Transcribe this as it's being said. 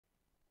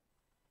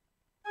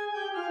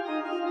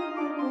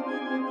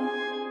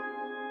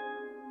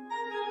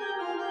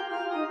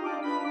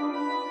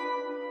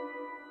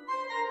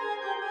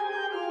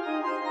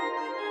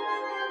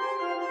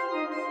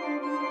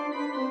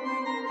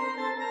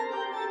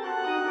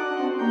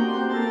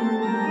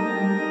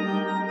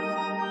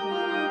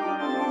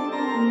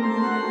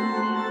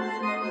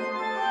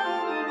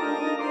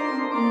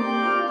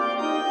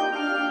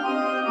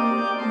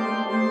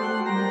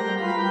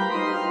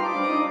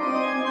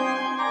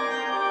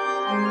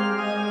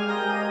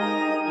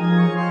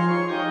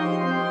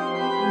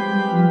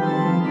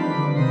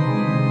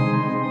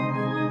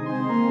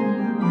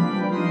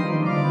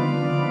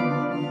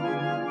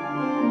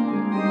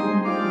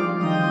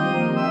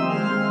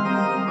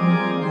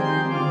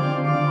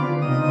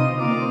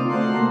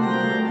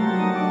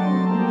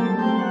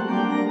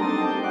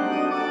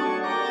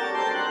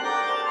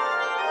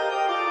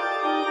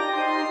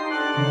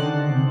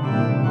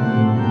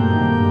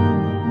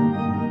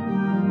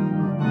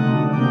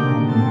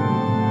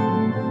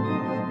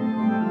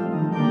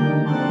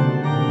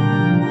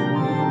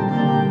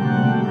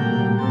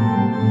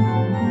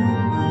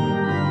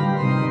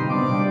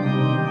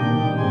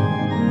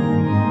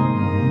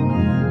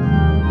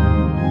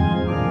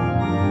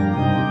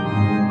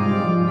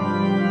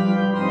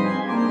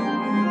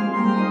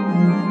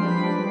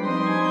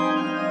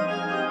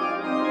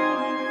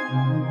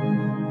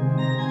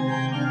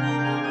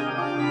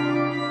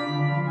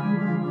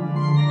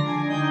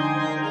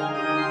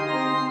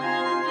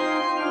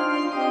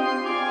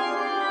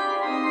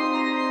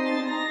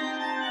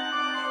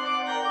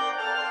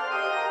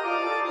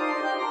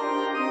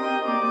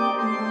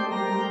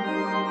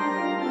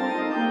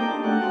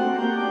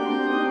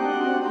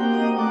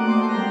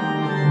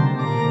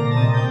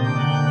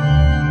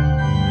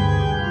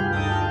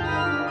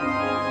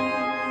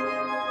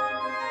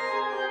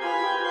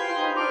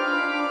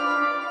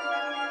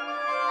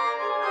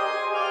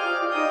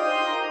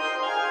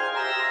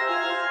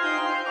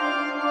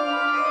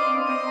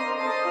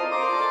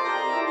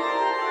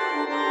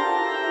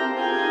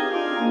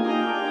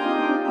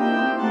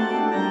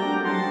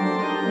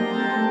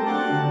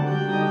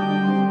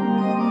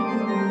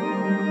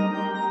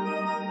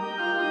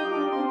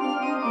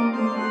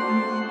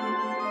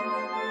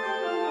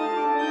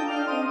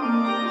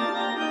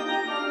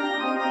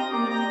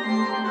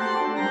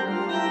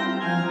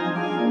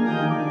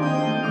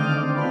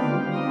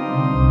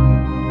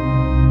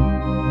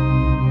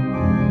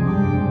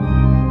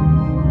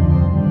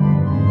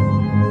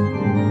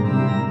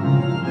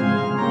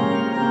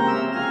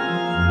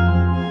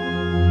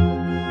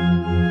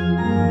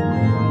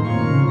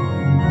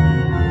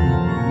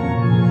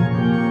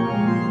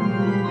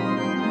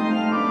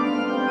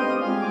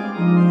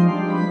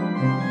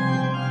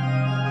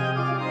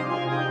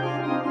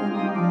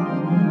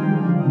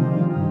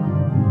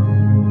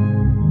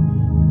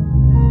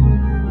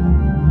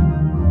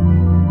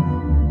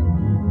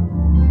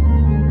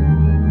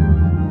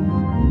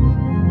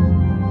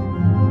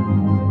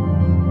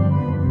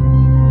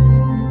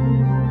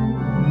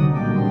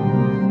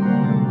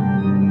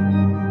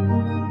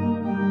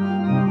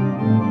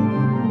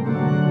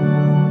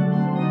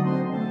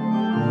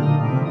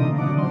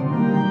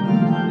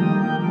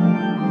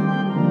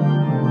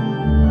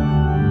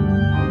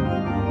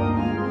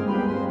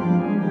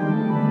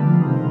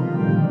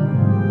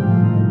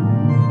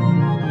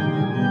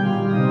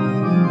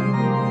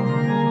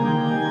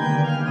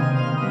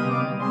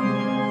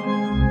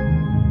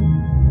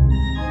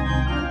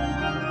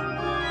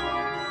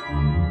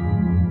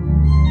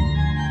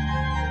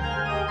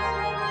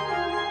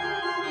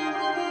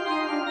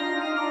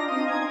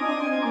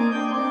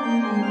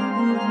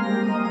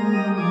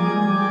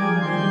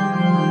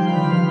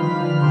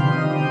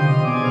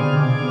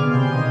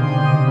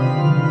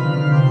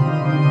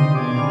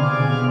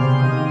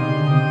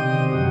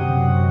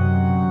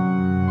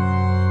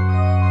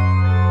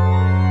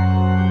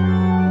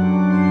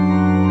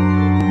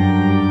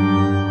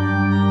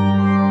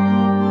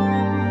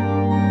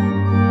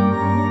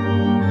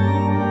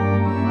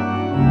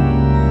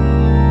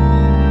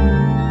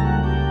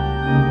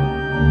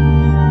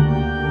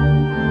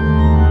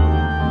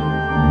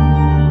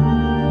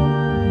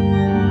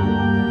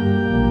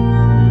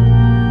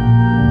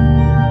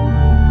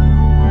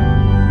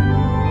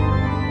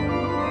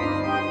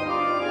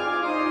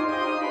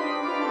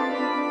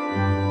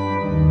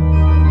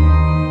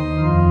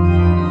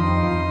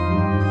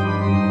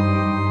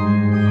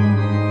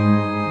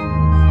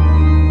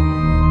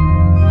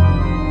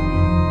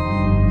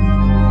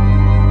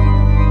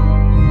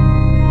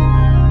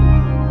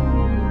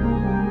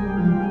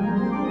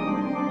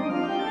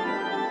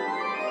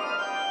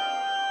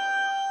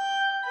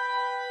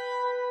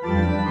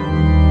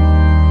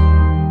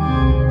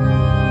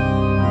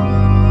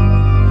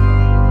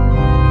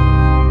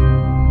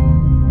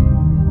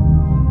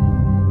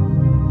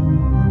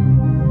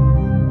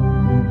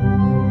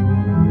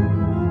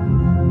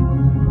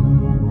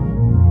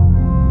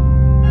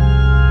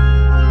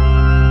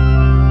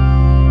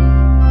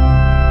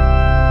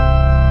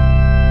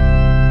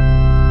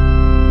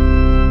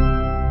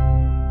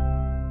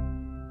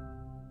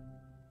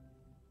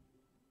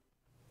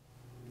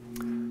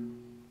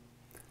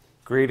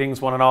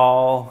Greetings, one and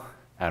all,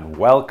 and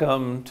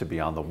welcome to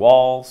Beyond the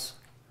Walls,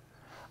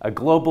 a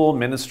global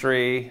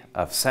ministry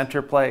of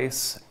Center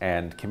Place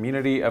and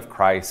Community of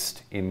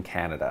Christ in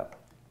Canada.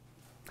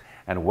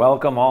 And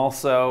welcome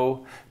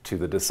also to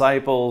the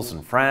disciples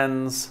and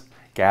friends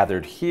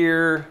gathered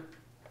here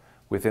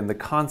within the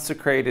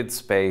consecrated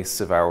space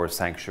of our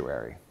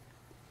sanctuary.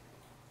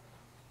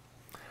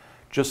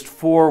 Just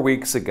 4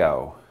 weeks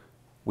ago,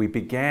 we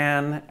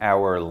began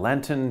our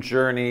Lenten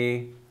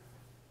journey,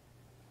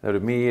 though to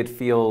me it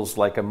feels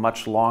like a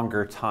much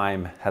longer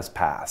time has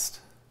passed.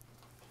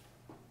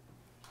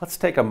 Let's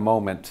take a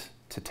moment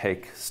to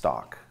take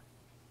stock,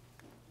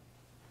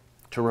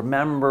 to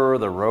remember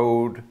the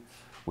road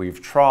we've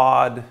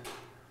trod,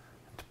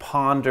 to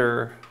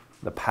ponder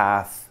the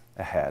path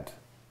ahead.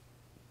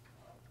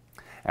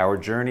 Our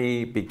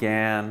journey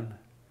began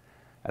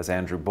as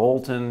Andrew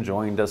Bolton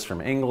joined us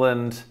from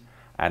England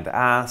and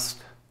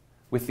asked,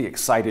 with the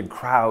excited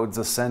crowds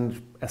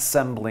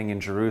assembling in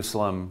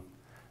Jerusalem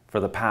for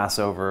the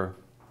Passover,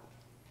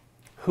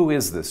 "Who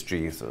is this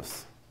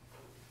Jesus?"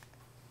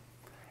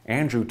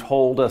 Andrew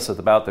told us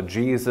about the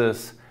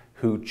Jesus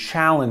who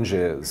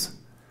challenges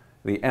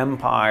the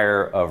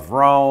empire of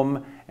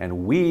Rome,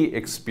 and we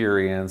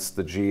experience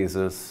the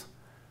Jesus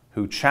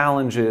who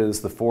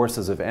challenges the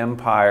forces of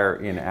empire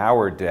in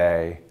our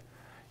day,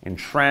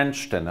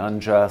 entrenched and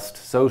unjust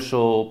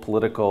social,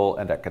 political,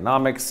 and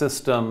economic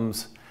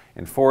systems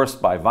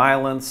enforced by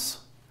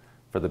violence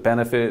for the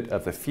benefit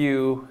of the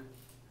few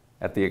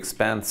at the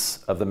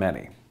expense of the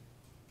many.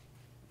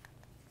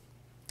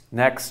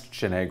 Next,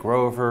 Janae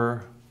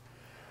Grover,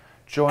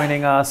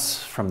 joining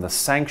us from the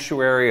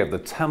sanctuary of the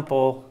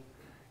temple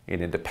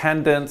in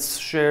Independence,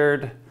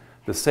 shared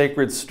the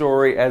sacred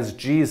story as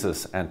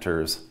Jesus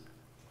enters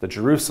the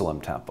Jerusalem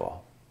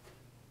temple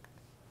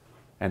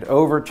and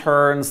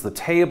overturns the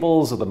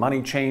tables of the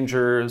money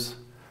changers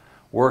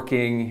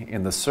working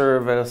in the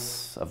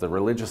service of the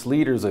religious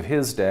leaders of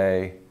his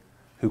day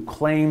who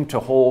claimed to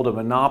hold a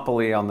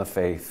monopoly on the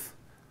faith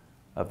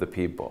of the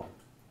people.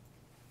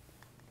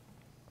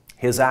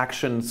 His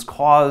actions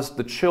caused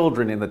the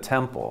children in the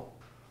temple,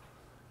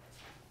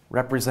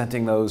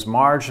 representing those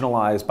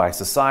marginalized by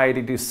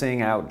society, to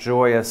sing out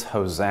joyous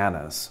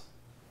hosannas.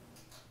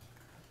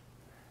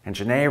 And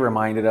Janae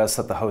reminded us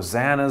that the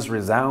hosannas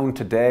resound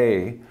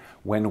today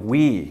when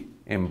we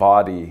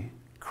embody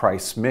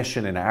Christ's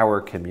mission in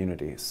our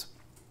communities.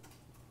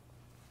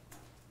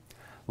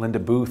 Linda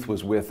Booth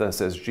was with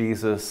us as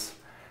Jesus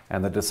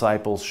and the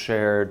disciples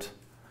shared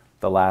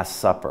the Last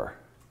Supper,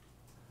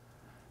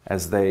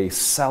 as they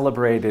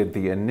celebrated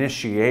the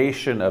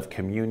initiation of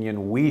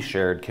communion. We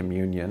shared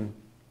communion.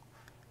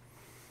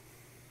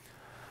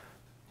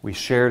 We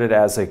shared it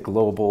as a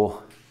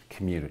global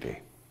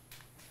community.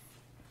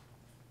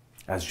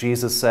 As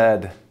Jesus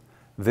said,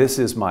 "This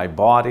is my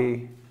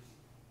body,"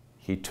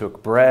 he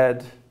took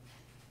bread,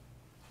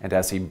 and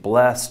as he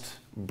blessed,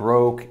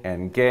 broke,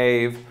 and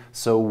gave,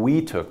 so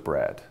we took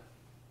bread.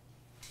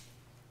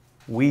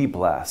 We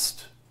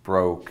blessed,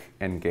 broke,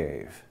 and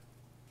gave.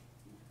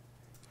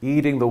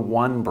 Eating the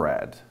one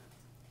bread,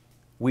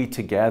 we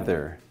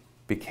together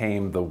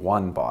became the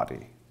one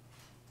body,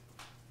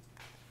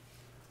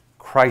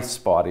 Christ's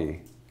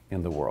body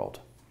in the world.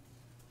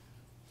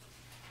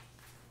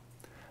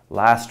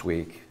 Last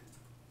week,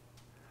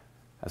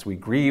 as we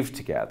grieved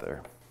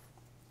together,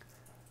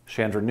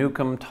 Chandra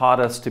Newcomb taught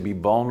us to be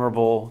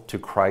vulnerable to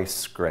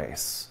Christ's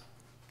grace.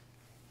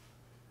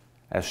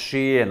 As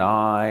she and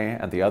I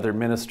and the other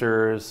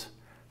ministers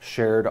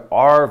shared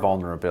our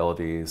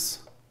vulnerabilities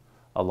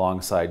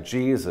alongside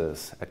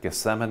Jesus at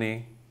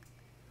Gethsemane,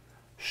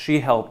 she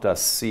helped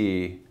us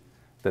see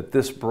that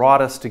this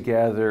brought us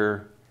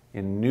together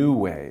in new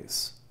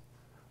ways,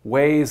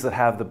 ways that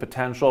have the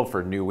potential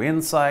for new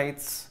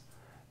insights,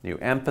 new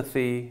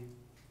empathy,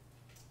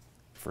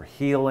 for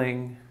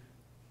healing,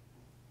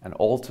 and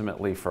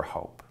ultimately for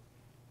hope.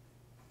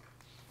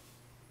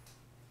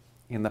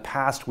 In the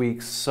past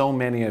weeks, so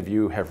many of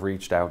you have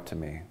reached out to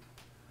me.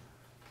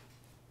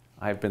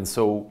 I've been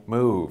so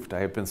moved,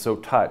 I have been so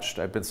touched,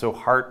 I've been so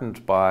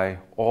heartened by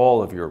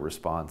all of your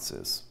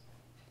responses.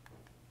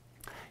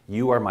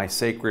 You are my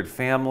sacred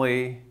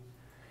family.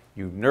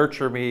 You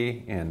nurture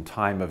me in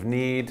time of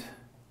need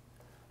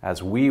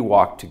as we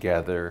walk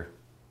together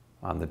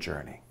on the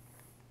journey.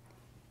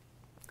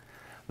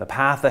 The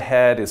path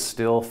ahead is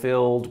still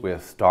filled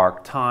with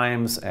dark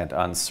times and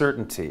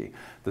uncertainty.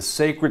 The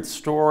sacred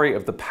story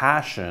of the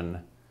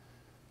Passion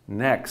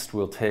next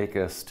will take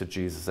us to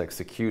Jesus'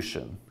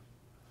 execution,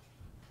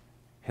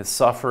 his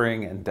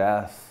suffering and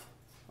death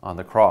on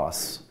the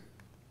cross.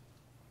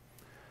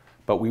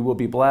 But we will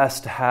be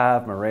blessed to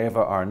have Mareva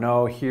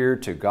Arnaud here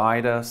to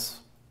guide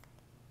us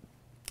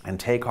and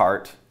take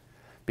heart,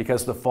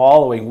 because the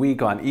following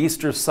week on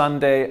Easter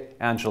Sunday,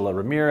 Angela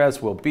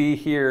Ramirez will be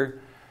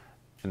here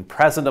and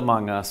present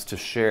among us to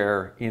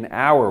share in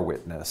our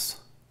witness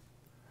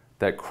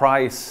that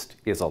Christ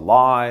is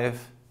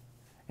alive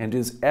and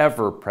is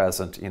ever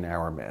present in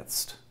our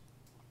midst.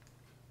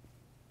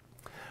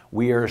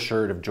 We are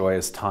assured of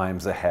joyous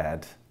times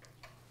ahead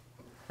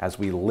as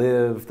we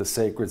live the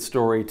sacred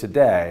story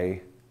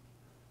today,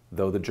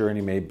 though the journey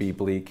may be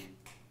bleak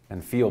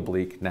and feel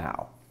bleak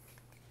now.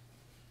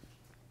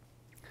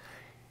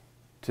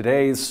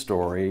 Today's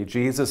story,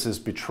 Jesus is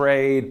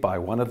betrayed by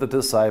one of the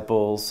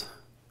disciples.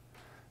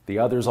 The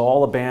others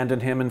all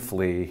abandon him and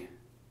flee.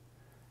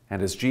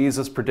 And as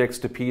Jesus predicts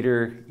to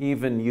Peter,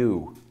 even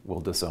you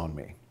will disown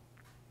me.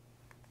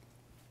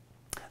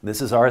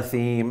 This is our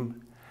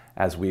theme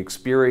as we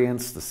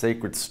experience the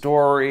sacred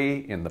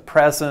story in the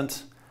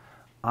present.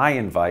 I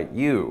invite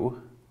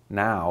you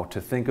now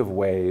to think of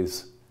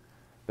ways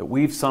that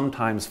we've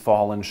sometimes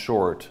fallen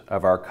short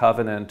of our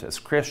covenant as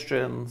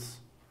Christians,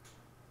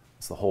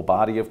 as the whole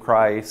body of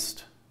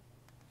Christ,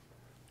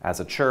 as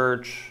a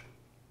church,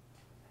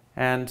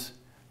 and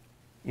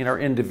in our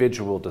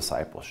individual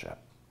discipleship.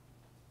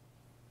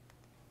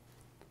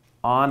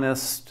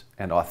 Honest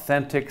and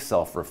authentic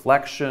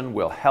self-reflection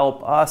will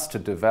help us to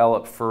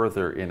develop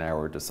further in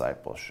our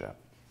discipleship.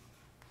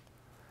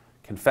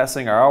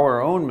 Confessing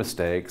our own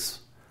mistakes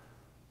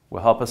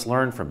will help us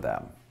learn from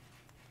them.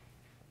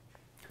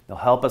 They'll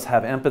help us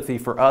have empathy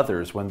for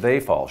others when they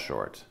fall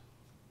short.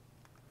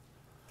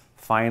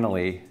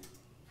 Finally,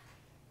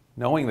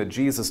 knowing that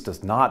Jesus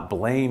does not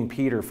blame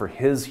Peter for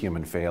his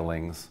human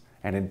failings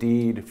and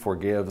indeed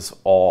forgives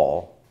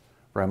all,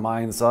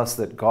 reminds us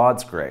that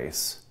God's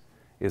grace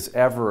is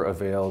ever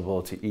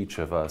available to each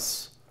of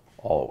us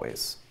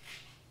always.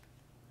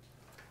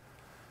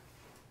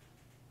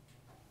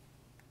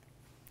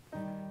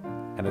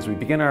 And as we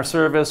begin our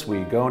service,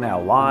 we go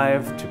now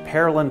live to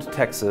Pearland,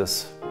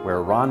 Texas, where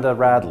Rhonda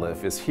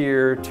Radliff is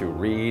here to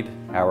read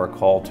our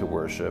call to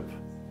worship.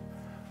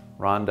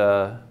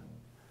 Rhonda,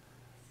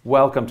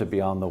 welcome to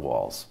Beyond the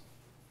Walls.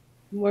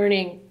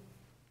 Morning.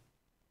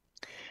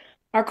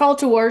 Our call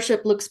to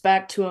worship looks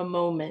back to a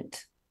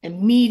moment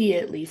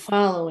immediately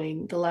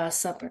following the Last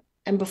Supper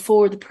and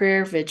before the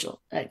prayer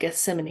vigil at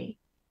Gethsemane,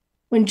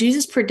 when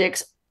Jesus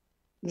predicts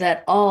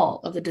that all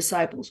of the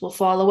disciples will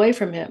fall away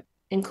from him,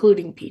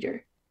 including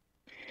Peter.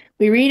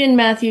 We read in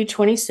Matthew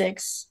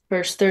 26,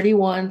 verse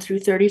 31 through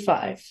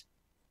 35,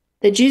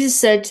 that Jesus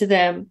said to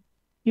them,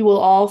 "You will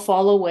all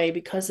fall away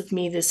because of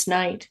me this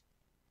night.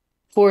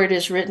 For it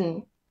is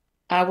written,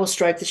 I will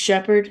strike the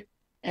shepherd,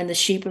 and the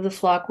sheep of the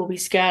flock will be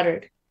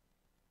scattered.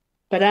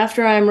 But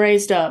after I am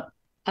raised up,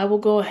 I will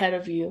go ahead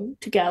of you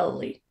to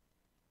Galilee."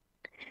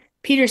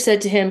 Peter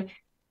said to him,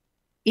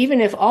 "Even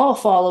if all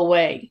fall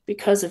away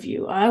because of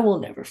you, I will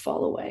never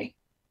fall away."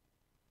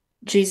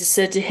 Jesus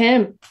said to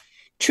him,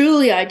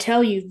 "Truly I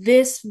tell you,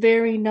 this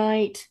very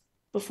night,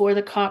 before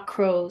the cock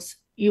crows,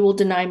 you will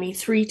deny me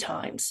 3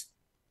 times.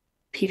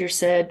 Peter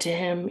said to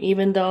him,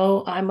 "Even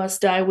though I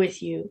must die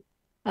with you,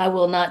 I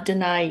will not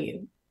deny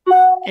you."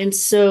 And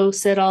so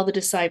said all the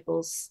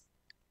disciples.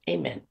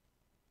 Amen.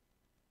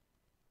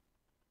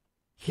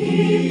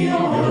 Keep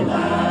your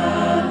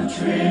lamp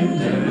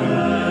trimmed and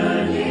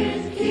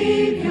burning.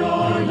 Keep your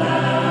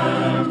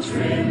lamp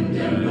trimmed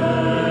and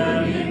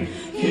burning.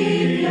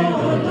 Keep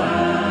your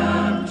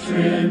lamp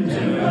trimmed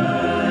and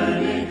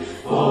burning.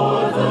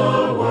 For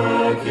the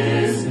work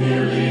is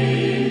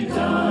nearly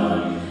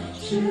done.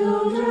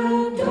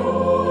 Children,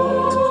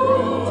 don't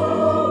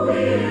grow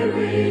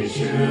weary.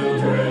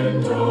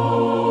 Children,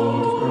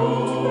 don't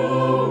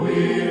grow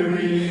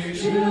weary.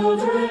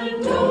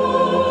 Children,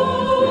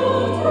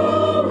 don't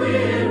grow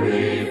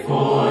weary.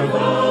 For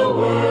the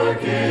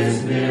work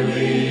is nearly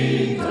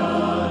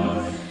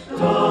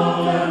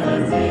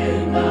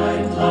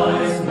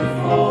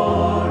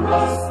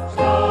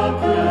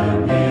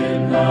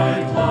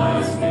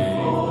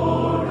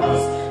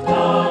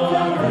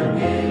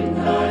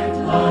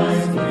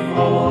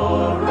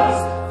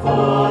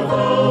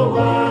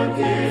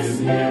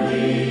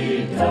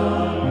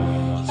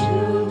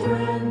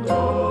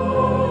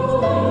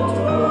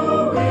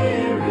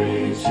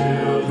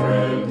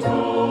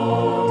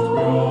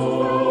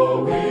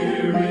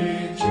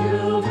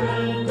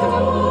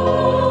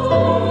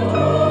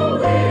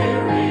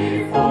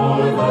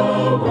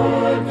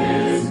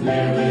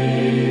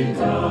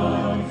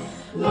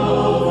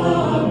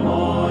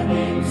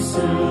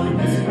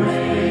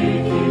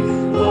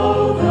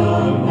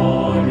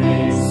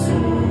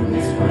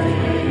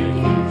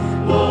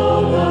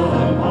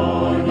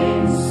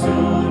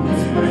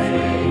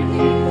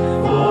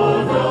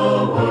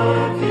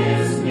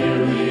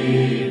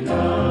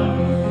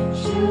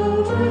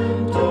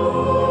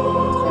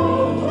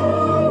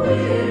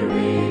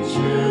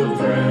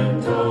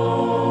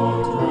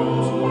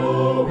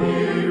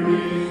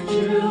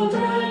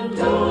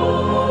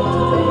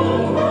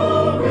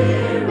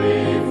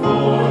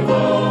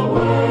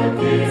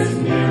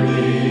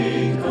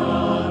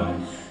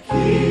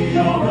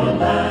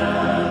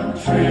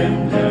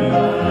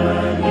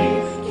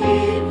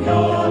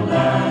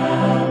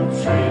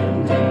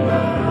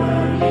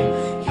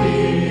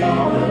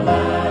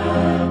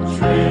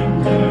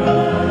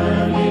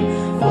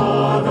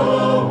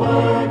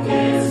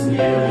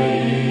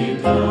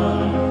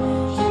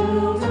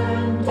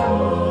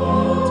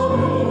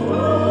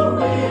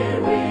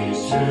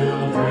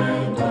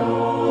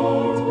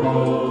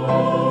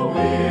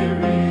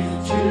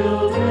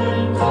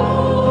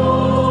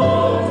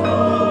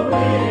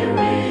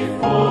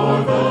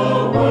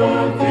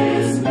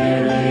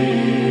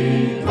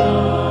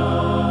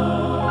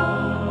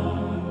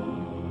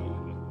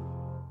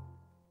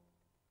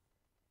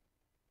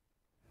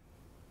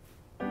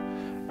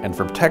And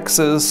from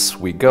Texas,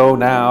 we go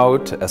now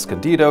to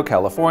Escondido,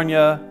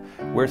 California,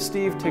 where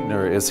Steve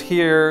Tignor is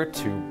here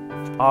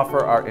to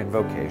offer our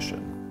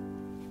invocation.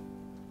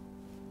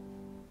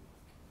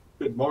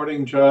 Good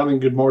morning, John, and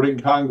good morning,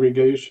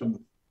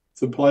 congregation.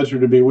 It's a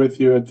pleasure to be with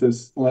you at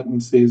this Lenten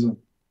season.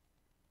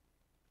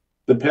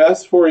 The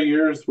past 4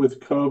 years with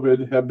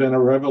COVID have been a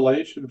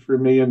revelation for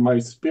me in my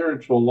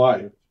spiritual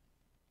life.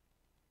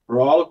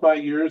 For all of my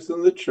years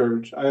in the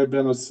church, I have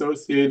been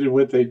associated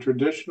with a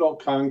traditional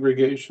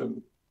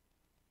congregation.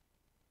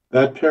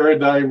 That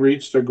paradigm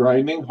reached a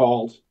grinding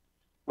halt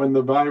when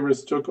the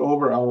virus took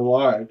over our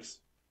lives.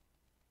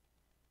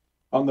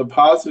 On the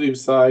positive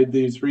side,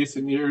 these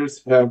recent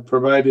years have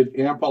provided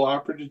ample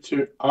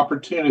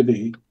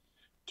opportunity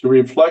to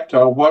reflect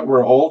on what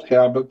were old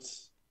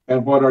habits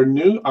and what are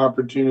new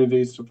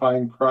opportunities to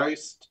find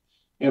Christ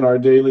in our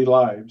daily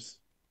lives.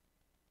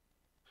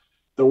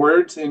 The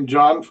words in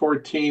John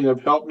 14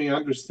 have helped me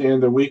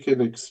understand that we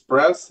can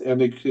express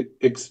and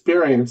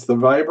experience the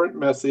vibrant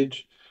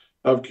message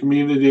of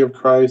community of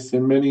Christ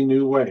in many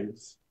new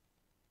ways.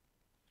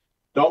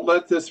 Don't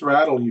let this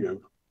rattle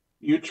you.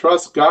 You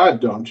trust God,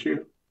 don't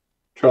you?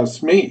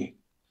 Trust me.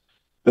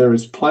 There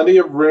is plenty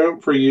of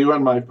room for you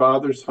in my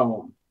Father's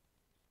home.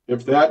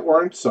 If that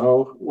weren't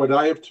so, would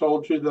I have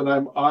told you that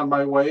I'm on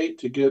my way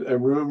to get a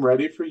room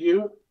ready for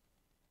you?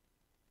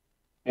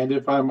 And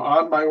if I'm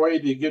on my way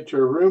to get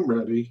your room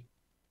ready,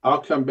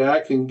 I'll come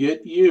back and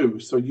get you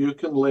so you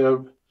can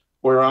live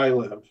where I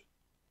live.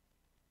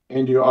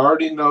 And you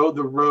already know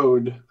the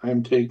road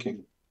I'm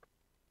taking.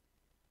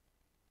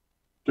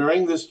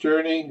 During this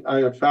journey, I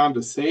have found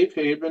a safe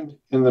haven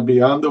in the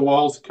Beyond the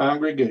Walls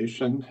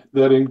congregation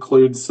that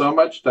includes so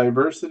much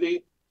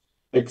diversity,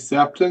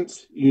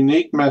 acceptance,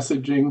 unique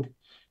messaging,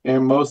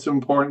 and most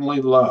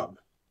importantly, love.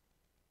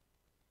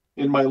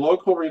 In my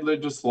local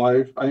religious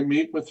life, I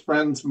meet with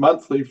friends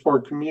monthly for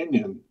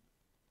communion.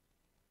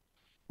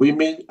 We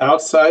meet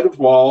outside of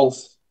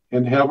walls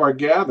and have our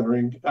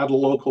gathering at a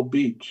local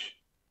beach.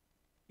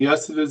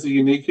 Yes, it is a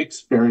unique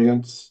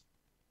experience.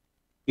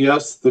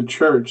 Yes, the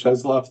church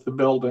has left the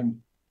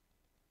building.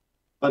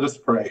 Let us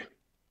pray.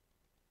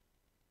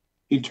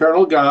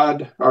 Eternal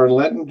God, our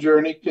Lenten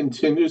journey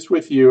continues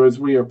with you as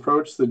we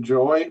approach the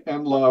joy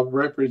and love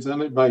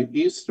represented by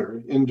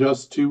Easter in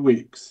just 2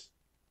 weeks.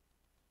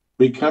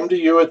 We come to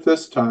you at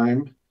this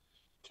time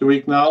to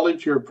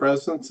acknowledge your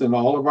presence in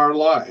all of our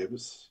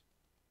lives.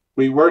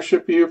 We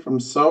worship you from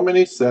so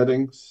many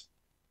settings,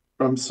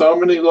 from so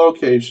many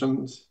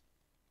locations,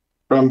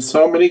 from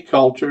so many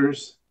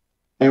cultures,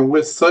 and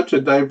with such a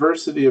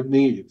diversity of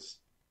needs.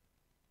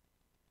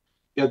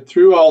 Yet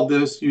through all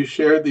this, you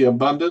share the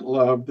abundant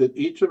love that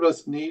each of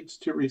us needs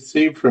to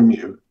receive from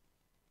you.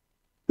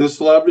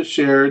 This love is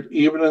shared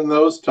even in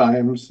those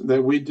times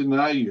that we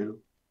deny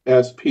you,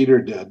 as Peter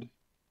did.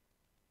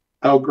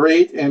 How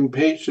great and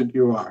patient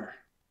you are.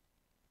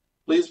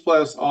 Please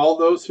bless all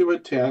those who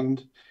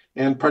attend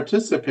and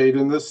participate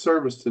in this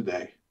service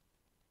today.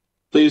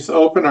 Please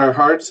open our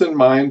hearts and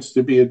minds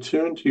to be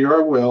attuned to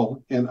your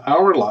will in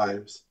our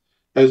lives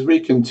as we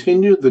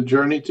continue the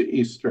journey to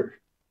Easter.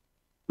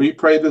 We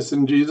pray this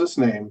in Jesus'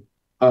 name.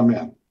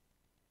 Amen.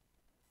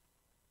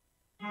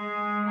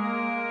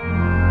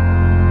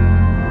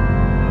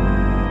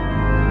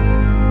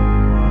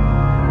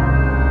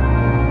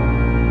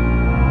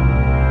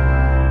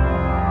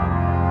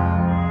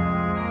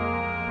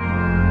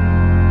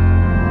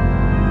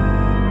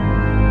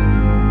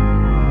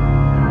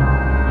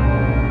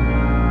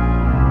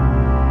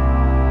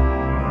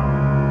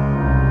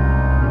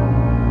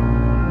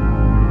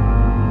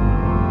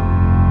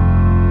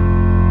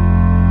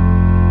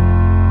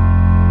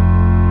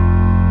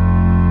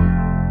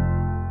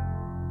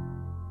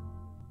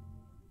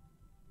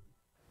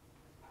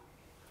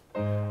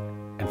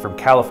 From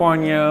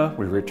California,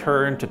 we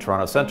return to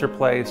Toronto Center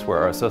Place, where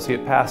our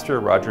Associate Pastor,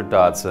 Roger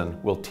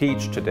Dodson, will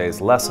teach today's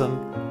lesson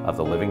of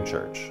the Living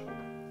Church.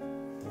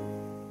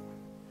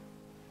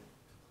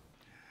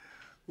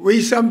 We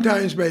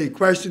sometimes may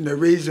question the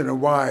reason of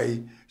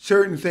why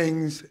certain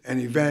things and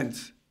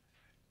events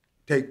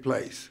take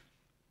place.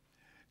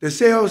 The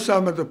sale of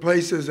some of the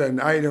places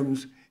and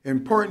items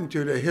important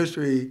to the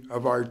history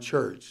of our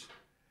church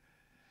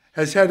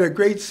has had a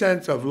great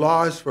sense of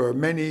loss for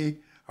many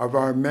of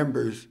our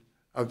members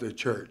of the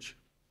church.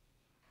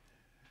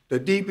 The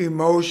deep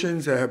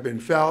emotions that have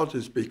been felt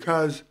is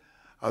because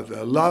of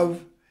the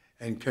love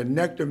and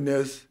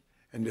connectiveness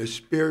and the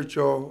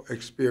spiritual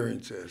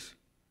experiences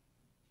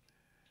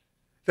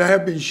that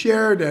have been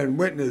shared and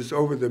witnessed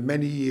over the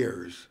many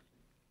years.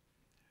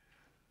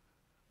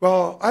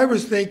 While I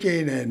was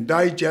thinking and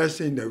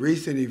digesting the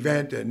recent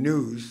event and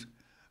news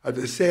of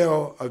the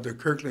sale of the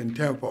Kirkland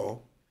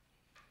Temple,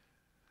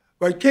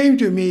 what came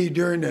to me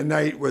during the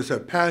night was a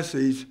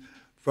passage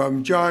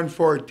from John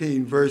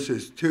 14,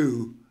 verses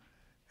 2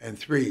 and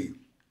 3.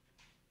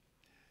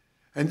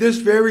 And this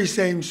very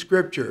same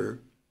scripture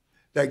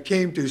that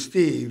came to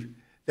Steve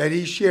that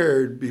he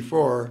shared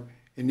before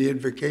in the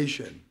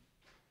invocation.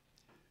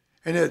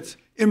 And it's,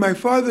 "In my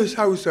Father's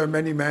house are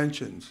many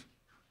mansions.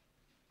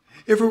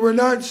 If it were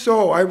not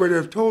so, I would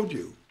have told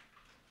you.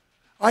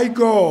 I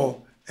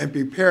go and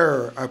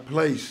prepare a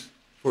place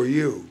for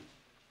you.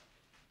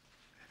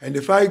 And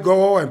if I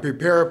go and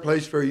prepare a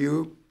place for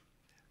you,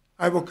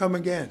 I will come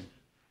again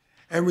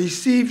and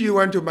receive you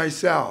unto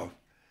myself,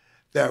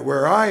 that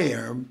where I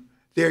am,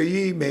 there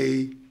ye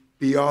may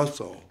be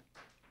also.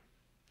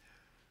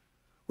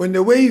 When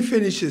the way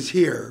finishes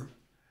here,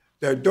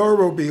 the door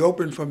will be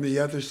opened from the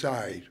other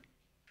side.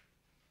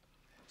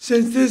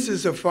 Since this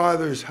is a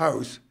Father's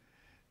house,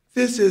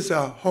 this is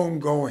a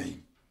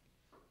homegoing,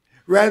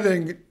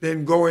 rather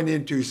than going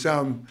into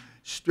some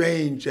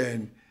strange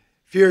and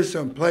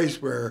fearsome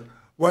place where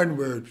one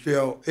would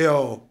feel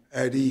ill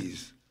at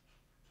ease.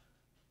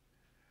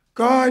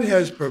 God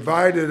has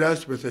provided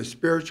us with a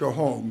spiritual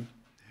home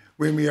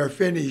when we are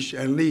finished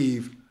and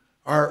leave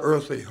our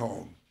earthly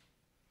home.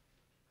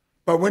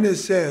 But when it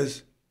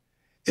says,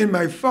 "In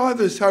my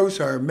Father's house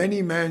are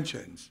many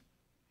mansions,"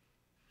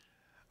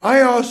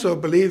 I also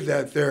believe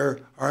that there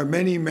are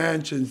many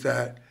mansions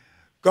that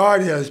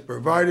God has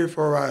provided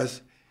for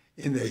us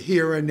in the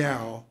here and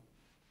now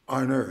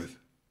on earth.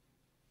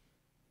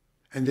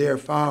 And they are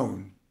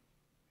found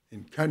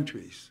in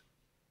countries,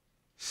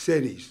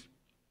 cities,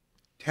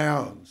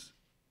 towns,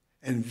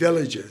 and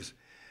villages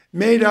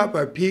made up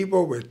of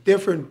people with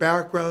different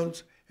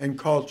backgrounds and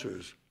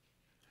cultures.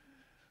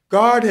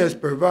 God has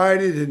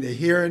provided in the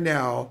here and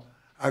now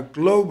a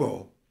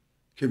global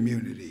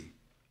community.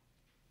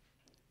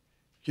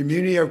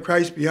 Community of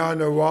Christ beyond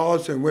the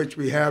walls, in which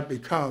we have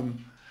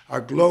become a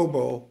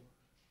global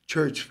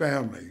church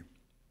family,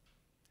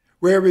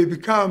 where we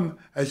become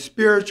a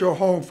spiritual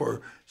home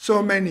for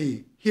so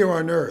many here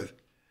on earth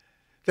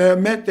that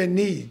have met the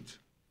needs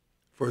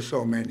for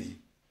so many.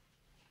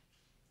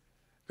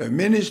 The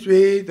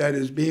ministry that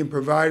is being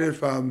provided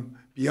from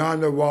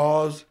beyond the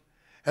walls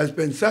has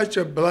been such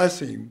a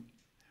blessing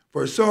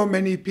for so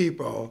many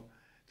people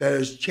that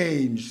has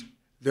changed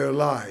their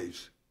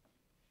lives.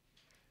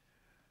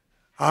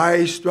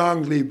 I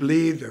strongly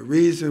believe the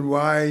reason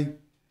why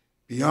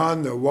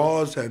Beyond the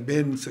Walls have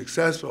been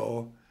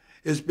successful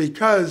is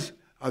because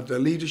of the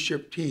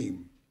leadership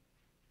team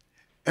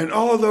and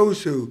all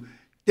those who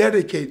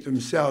dedicate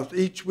themselves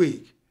each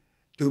week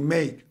to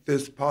make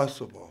this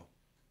possible.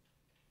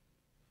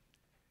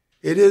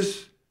 It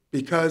is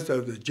because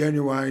of the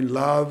genuine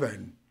love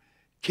and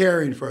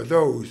caring for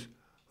those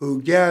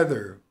who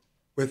gather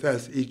with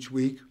us each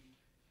week.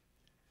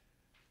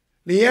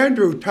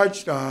 Leandro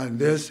touched on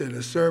this in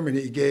a sermon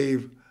he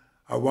gave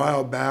a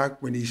while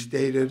back when he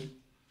stated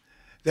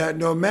that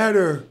no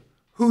matter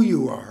who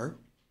you are,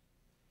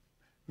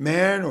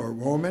 man or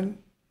woman,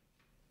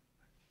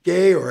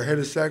 gay or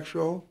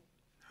heterosexual,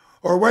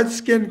 or what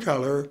skin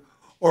color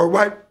or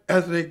what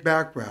ethnic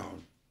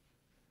background,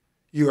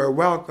 you are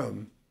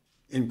welcome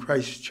in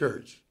Christ's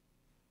church.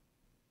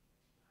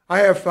 I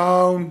have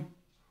found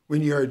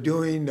when you are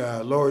doing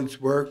the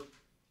Lord's work,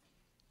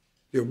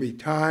 there'll be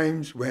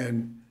times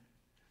when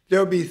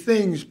there'll be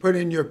things put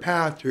in your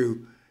path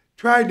to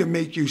try to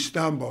make you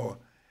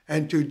stumble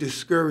and to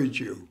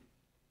discourage you.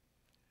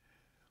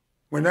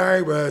 When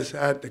I was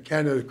at the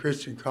Canada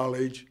Christian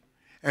College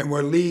and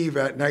would leave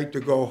at night to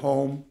go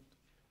home,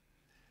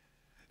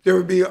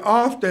 there would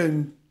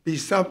often be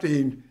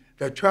something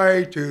that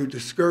tried to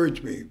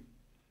discourage me,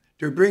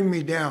 to bring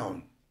me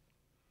down.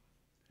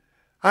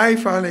 I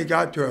finally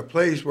got to a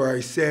place where I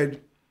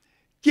said,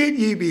 "Get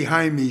ye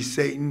behind me,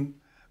 Satan.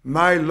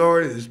 My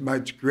Lord is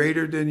much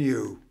greater than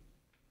you."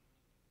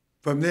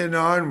 From then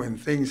on, when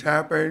things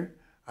happen,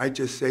 I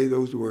just say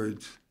those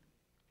words.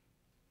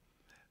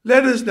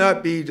 Let us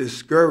not be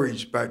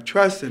discouraged, but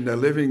trust in the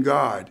living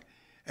God,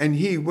 and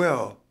he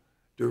will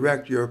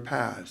direct your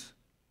paths.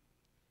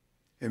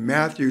 In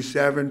Matthew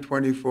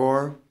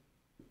 7:24,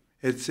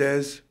 it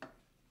says,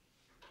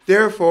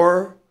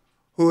 "Therefore,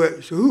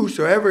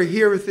 whosoever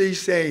heareth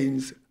these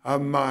sayings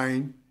of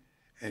mine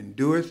and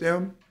doeth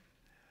them,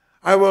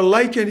 I will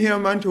liken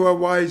him unto a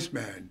wise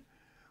man,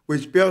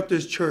 which built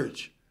his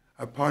church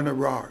upon a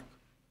rock.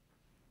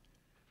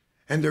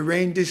 And the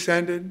rain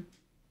descended,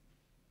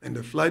 and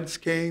the floods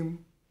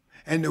came,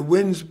 and the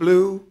winds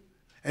blew,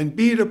 and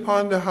beat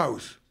upon the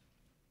house,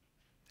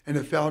 and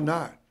it fell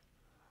not,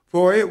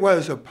 for it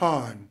was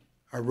upon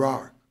a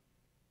rock."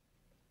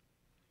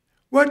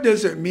 What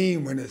does it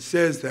mean when it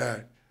says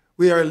that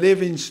we are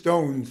living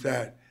stones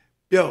that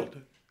built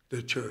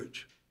the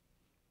church?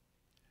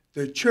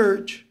 The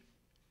church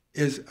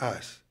is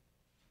us,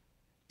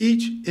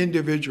 each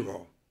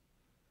individual.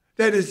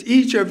 That is,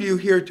 each of you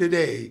here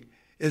today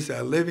is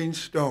a living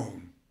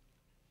stone.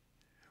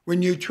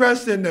 When you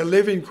trust in the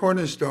living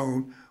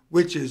cornerstone,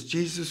 which is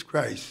Jesus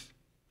Christ,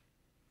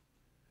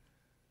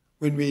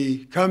 when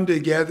we come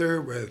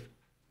together with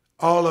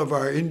all of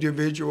our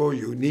individual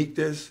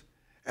uniqueness,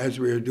 as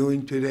we are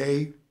doing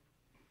today,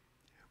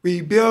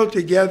 we build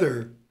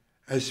together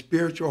a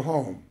spiritual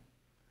home,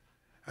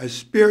 a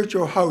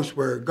spiritual house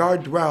where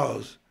God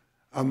dwells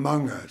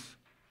among us.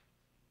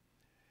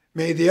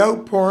 May the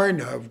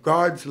outpouring of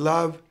God's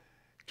love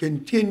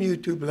continue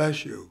to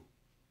bless you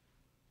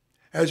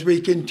as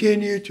we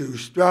continue to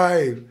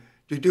strive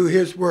to do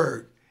his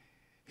work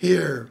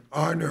here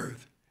on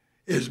earth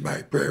is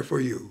my prayer for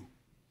you.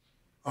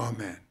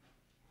 Amen.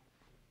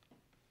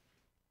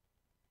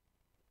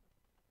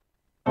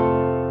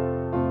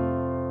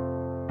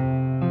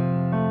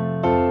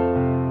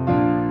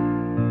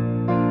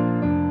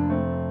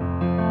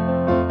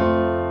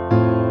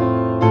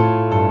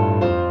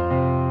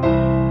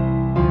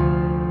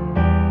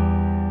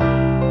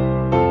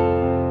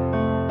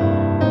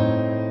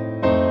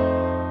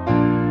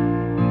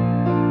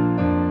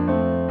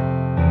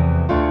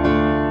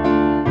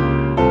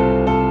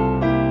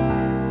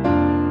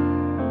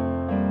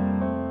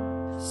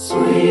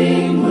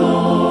 Swing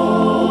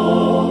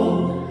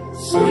low,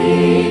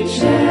 sweet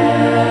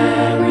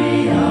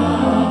chariot,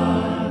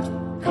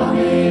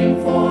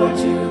 coming for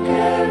to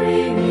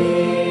carry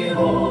me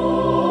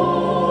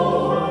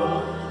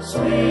home.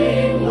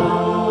 Swing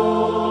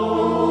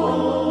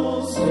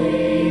low,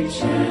 sweet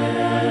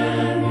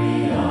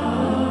chariot,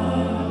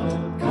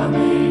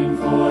 coming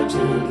for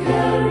to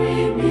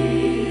carry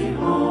me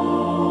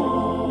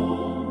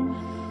home.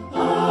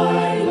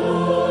 I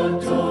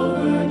looked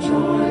over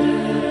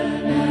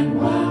Jordan, and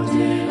what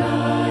did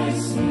I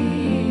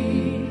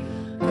see?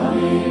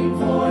 Coming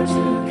for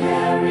to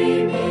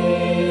carry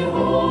me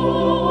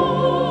home.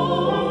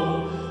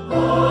 A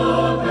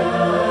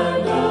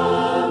band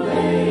of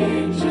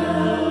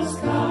angels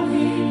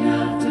coming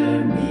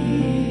after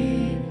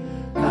me,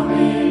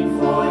 coming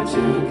for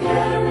to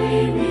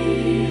carry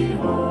me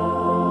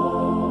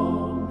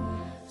home.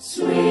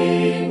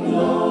 Swing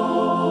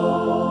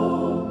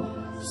low,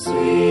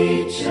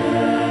 sweet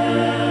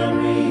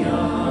chariot,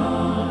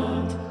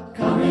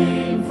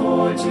 coming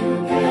for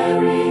to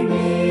carry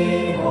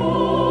me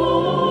home.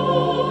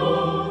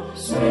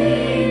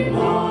 Swing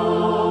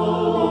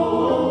low,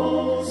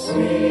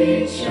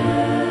 sweet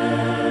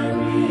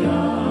chariot,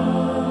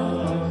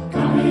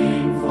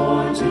 coming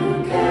for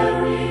to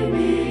carry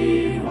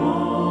me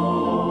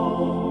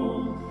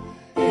home.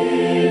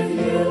 If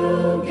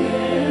you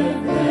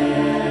get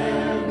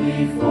there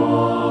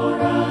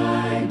before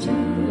I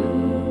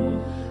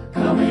do,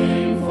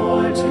 coming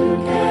for to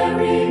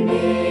carry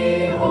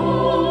me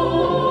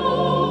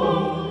home.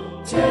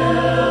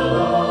 Tell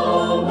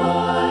all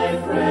my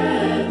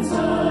friends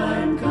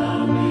I'm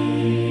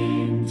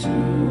coming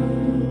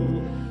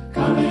too,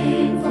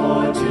 coming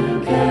for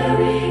to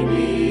carry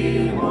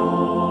me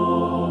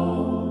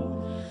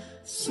home.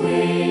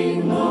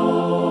 Swing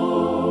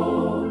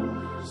low,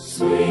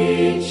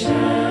 sweet chariot,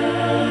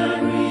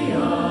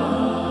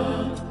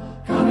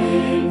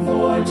 coming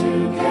for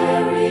to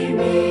carry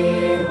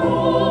me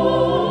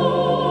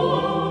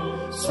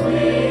home.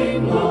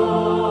 Swing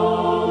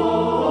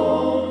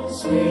low,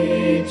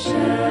 sweet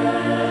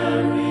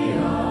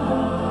chariot,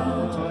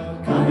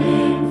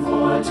 coming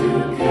for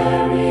to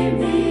carry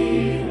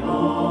me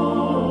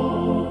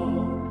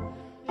home.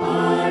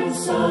 I'm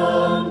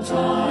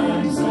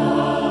sometimes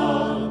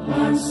up,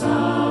 I'm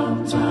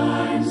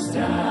sometimes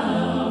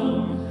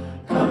down,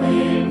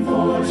 coming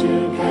for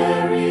to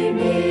carry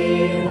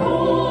me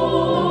home.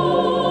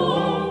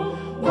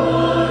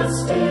 But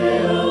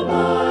still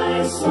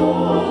my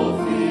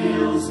soul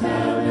feels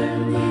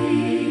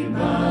heavenly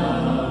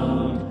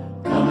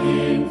bound,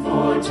 coming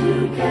for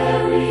to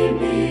carry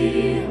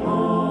me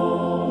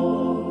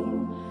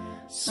home.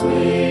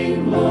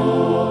 Swing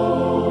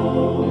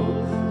low,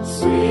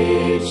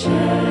 sweet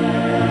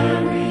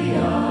chariot,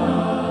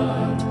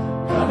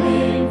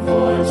 coming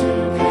for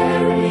to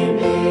carry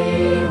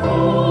me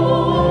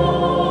home.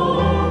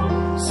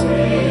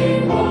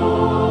 Swing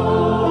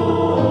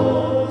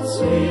low,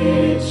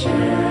 sweet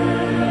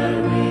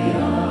chariot,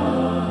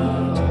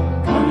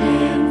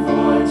 coming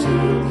for to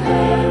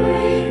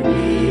carry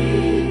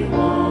me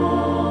home.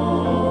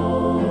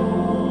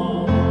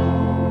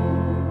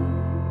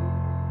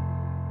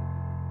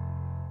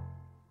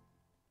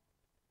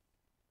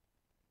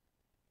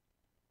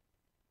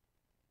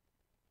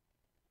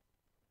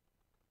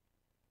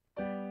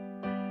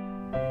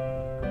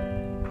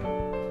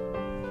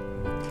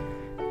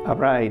 All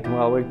right,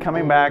 well, we're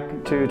coming back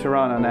to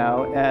Toronto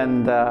now,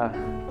 and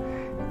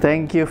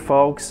thank you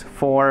folks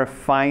for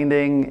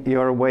finding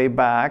your way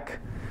back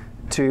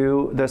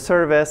to the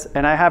service.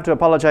 And I have to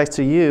apologize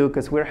to you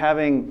because we're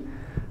having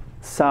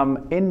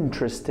some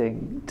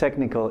interesting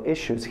technical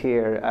issues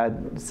here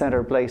at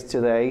Center Place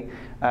today,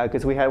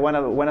 because we had one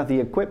of the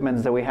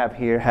equipments that we have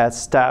here has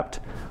stopped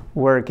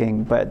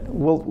working, but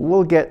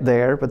we'll get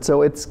there. But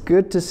so it's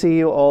good to see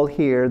you all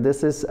here.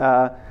 This is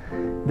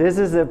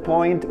a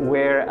point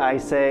where I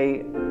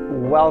say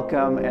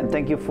welcome and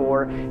thank you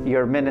for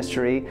your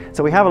ministry.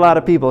 So we have a lot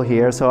of people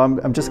here, so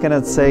I'm just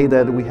gonna say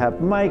that we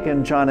have Mike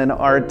and John and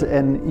Art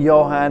and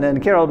Johann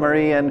and Carol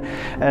Marie and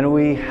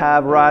we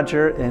have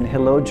Roger and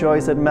hello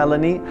Joyce and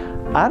Melanie.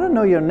 I don't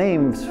know your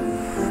names,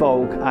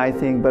 folk, I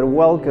think, but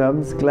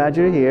welcome. Glad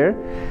you're here.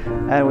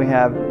 And we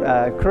have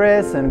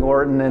Chris and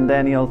Gordon and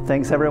Daniel.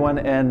 Thanks everyone.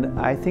 And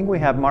I think we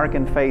have Mark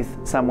and Faith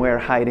somewhere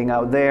hiding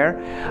out there.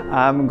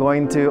 I'm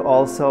going to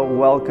also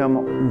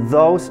welcome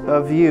those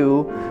of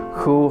you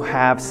who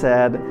have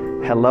said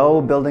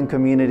hello, building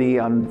community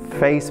on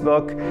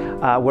Facebook.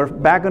 We're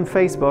back on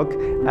Facebook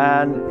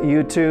and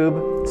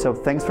YouTube, so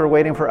thanks for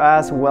waiting for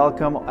us.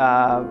 Welcome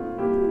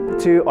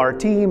to our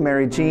team,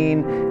 Mary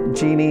Jean,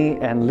 Jeannie,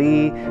 and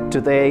Lee,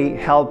 today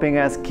helping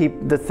us keep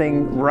the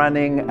thing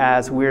running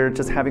as we're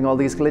just having all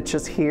these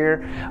glitches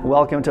here.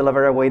 Welcome to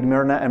Lavera, Wade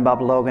Myrna, and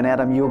Bob Logan,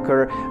 Adam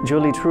Euchre,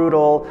 Julie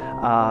Trudel,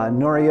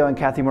 Norio and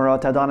Kathy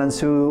Morota, Don and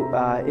Sue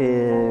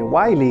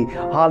Wiley,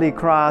 Holly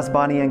Cross,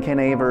 Bonnie and Ken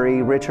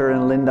Avery, Richard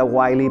and Linda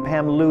Wiley,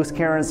 Pam Luce,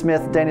 Karen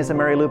Smith, Dennis and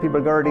Mary Lou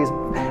Bergardis,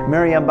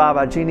 Miriam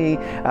Baba, Jeannie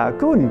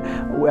Kuhn,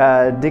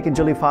 Dick and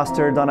Julie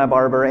Foster, Donna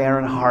Barber,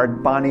 Aaron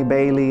Hart, Bonnie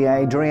Bailey,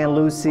 Adrienne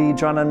Lucy,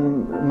 John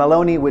and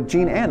Maloney with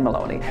Jean and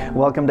Maloney.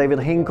 Welcome David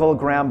Hinkle,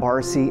 Graham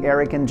Barcy,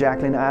 Eric and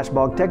Jacqueline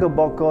Ashbog, Tego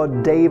Boko,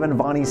 Dave and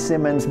Vonnie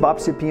Simmons, Bob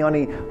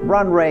Scipioni,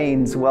 Ron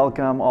Rains.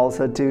 Welcome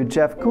also to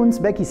Jeff Kuntz,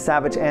 Becky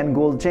Savage, Ann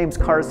Gould, James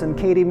Carson,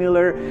 Katie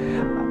Mueller,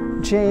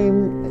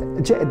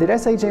 did I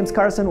say James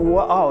Carson?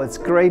 Oh, it's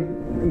great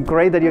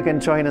that you can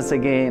join us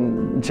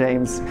again,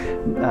 James.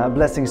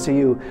 Blessings to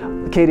you.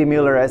 Katie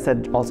Mueller, I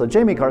said also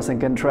Jamie Carson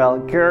Cantrell,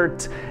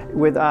 Gert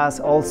with us,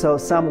 also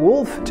Sam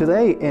Wolf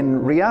today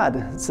in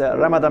Riyadh. It's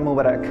Ramadan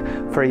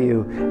Mubarak for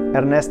you.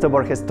 Ernesto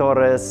Borges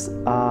Torres,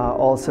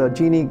 also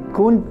Jeannie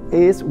Kuhn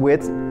is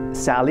with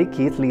Sally,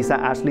 Keith, Lisa,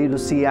 Ashley,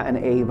 Lucia, and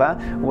Ava.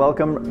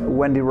 Welcome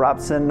Wendy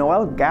Robson,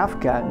 Noel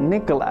Gafka,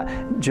 Nicola,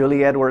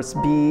 Julie Edwards,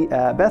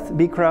 Beth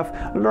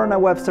Beecroft, Lorna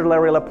Webster,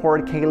 Larry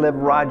Laporte, Caleb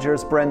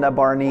Rogers, Brenda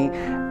Barney,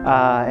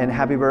 and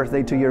happy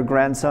birthday to your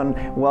grandson.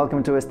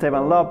 Welcome to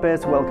Esteban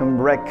Lopez. Welcome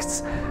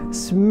Rex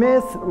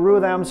Smith,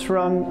 Ruth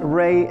Armstrong,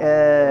 Ray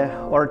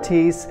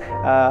Ortiz.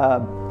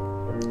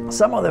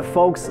 Some of the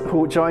folks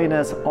who join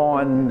us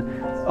on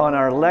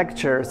our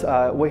lectures,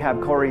 we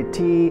have Corey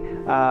T.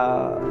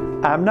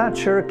 I'm not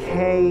sure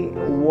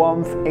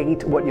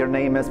K18 what your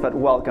name is, but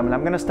welcome. And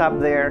I'm going to stop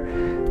there.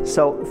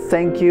 So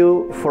thank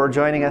you for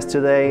joining us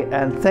today,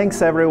 and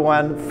thanks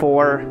everyone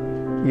for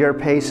your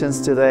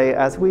patience today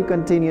as we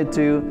continue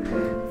to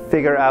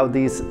figure out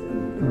these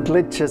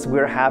glitches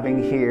we're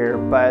having here.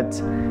 But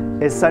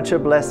it's such a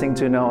blessing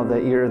to know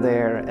that you're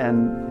there,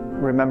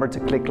 and remember to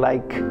click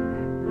like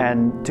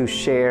and to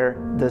share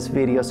this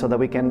video so that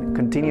we can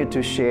continue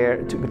to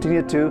share, to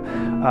continue to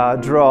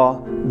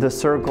draw the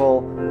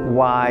circle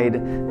wide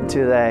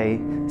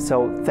today.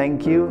 So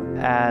thank you,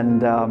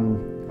 and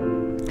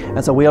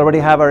so we already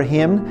have our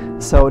hymn.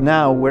 So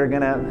now we're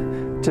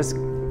gonna just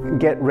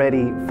get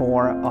ready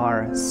for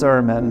our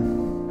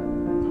sermon.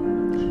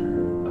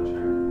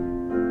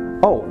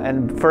 Oh,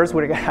 and first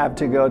we're gonna have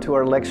to go to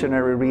our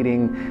lectionary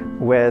reading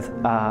with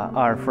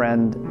our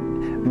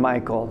friend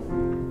Michael.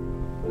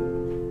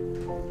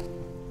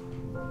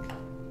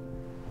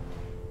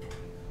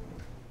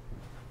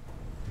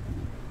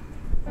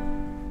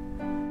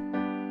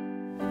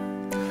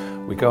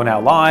 We go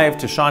now live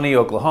to Shawnee,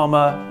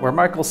 Oklahoma, where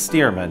Michael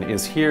Stearman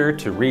is here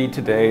to read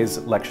today's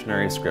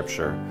lectionary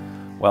scripture.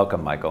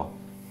 Welcome, Michael.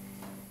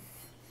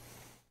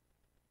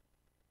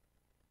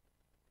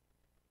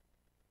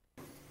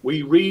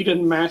 We read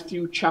in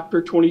Matthew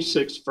chapter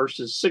 26,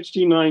 verses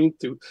 69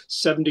 through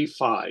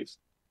 75.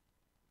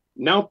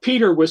 Now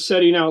Peter was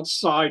sitting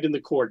outside in the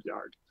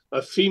courtyard.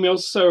 A female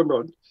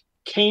servant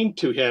came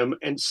to him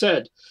and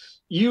said,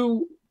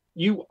 You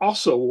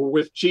also were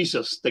with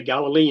Jesus the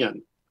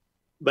Galilean.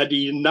 But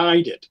he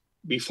denied it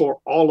before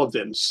all of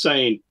them,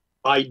 saying,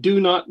 I do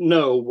not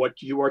know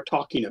what you are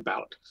talking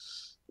about.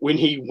 When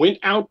he went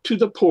out to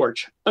the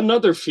porch,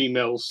 another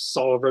female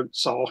servant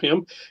saw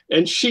him,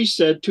 and she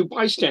said to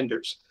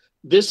bystanders,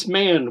 This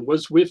man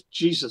was with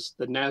Jesus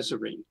the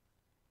Nazarene.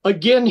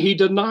 Again he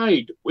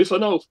denied with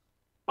an oath,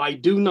 I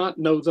do not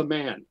know the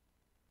man.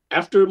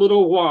 After a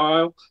little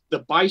while, the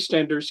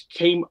bystanders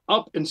came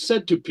up and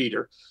said to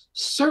Peter,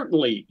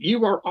 Certainly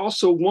you are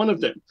also one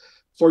of them,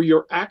 for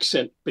your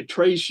accent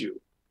betrays you.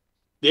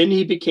 Then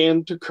he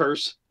began to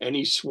curse, and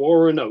he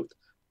swore an oath,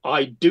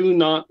 I do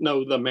not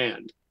know the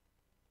man.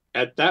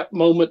 At that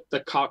moment the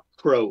cock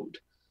crowed.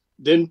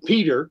 Then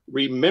Peter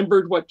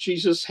remembered what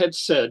Jesus had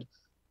said,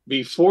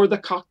 Before the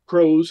cock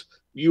crows,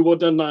 you will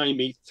deny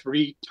me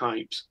 3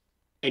 times.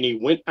 And he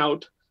went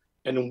out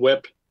and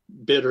wept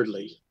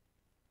bitterly.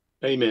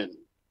 Amen.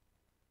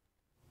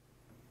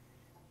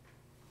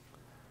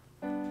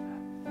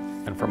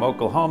 And from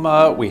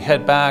Oklahoma, we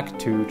head back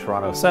to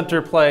Toronto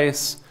Center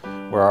Place,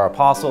 where our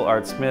apostle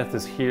Art Smith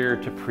is here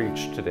to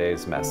preach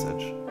today's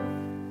message.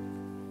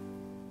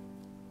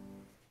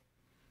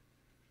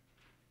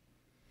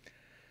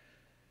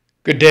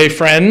 Good day,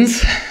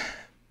 friends.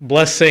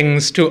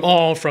 Blessings to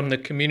all from the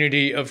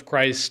Community of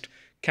Christ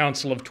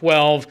Council of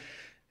 12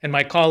 and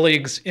my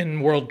colleagues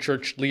in World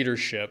Church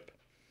leadership.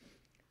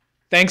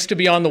 Thanks to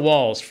Beyond the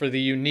Walls for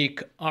the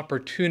unique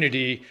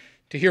opportunity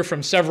to hear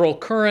from several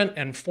current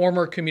and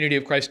former Community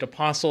of Christ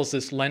apostles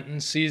this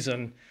Lenten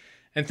season.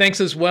 And thanks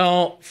as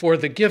well for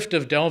the gift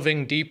of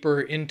delving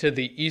deeper into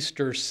the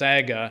Easter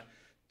saga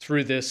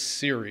through this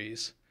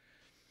series.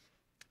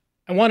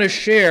 I want to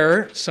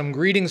share some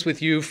greetings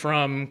with you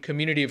from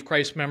Community of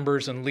Christ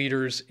members and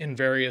leaders in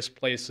various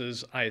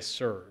places I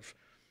serve.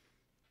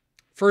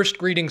 First,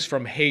 greetings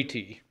from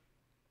Haiti.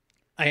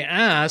 I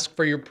ask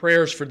for your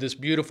prayers for this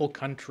beautiful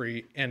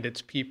country and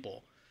its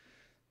people.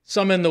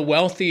 Some in the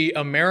wealthy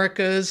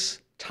Americas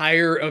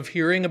tire of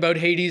hearing about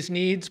Haiti's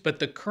needs, but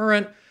the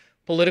current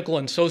political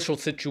and social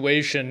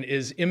situation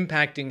is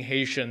impacting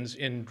Haitians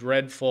in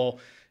dreadful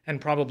and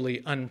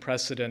probably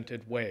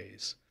unprecedented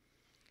ways.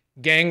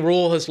 Gang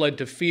rule has led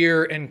to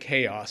fear and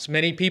chaos.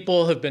 Many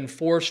people have been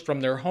forced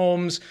from their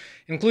homes,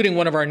 including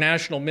one of our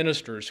national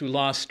ministers who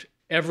lost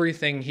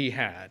everything he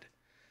had.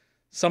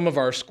 Some of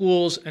our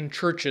schools and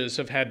churches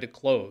have had to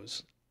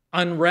close.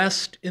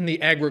 Unrest in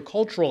the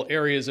agricultural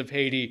areas of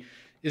Haiti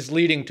is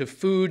leading to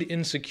food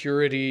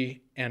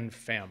insecurity and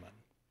famine.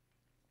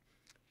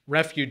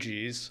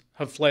 Refugees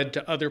have fled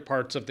to other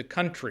parts of the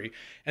country,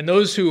 and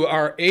those who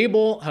are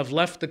able have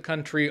left the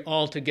country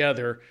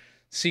altogether,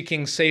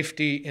 seeking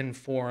safety in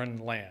foreign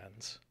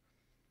lands.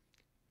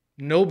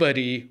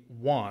 Nobody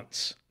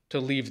wants to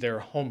leave their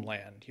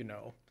homeland, you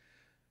know.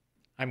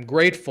 I'm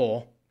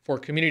grateful for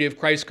Community of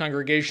Christ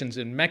congregations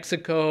in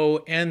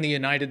Mexico and the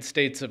United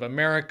States of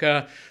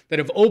America that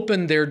have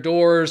opened their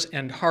doors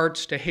and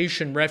hearts to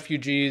Haitian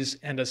refugees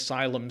and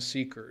asylum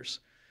seekers.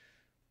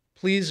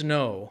 Please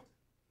know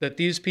that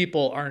these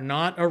people are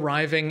not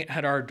arriving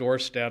at our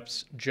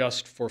doorsteps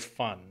just for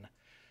fun.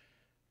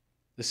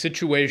 The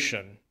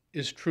situation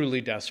is truly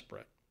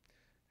desperate.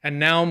 And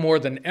now more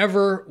than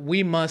ever,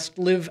 we must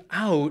live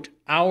out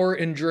our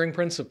enduring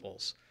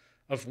principles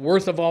of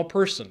worth of all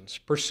persons,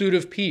 pursuit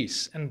of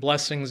peace, and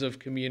blessings of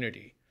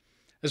community,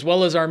 as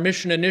well as our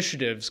mission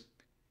initiatives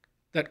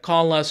that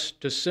call us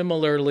to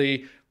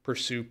similarly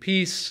pursue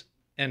peace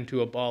and to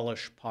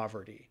abolish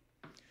poverty.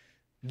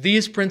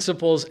 These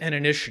principles and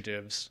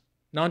initiatives,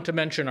 not to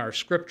mention our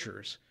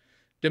scriptures,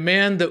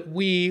 demand that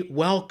we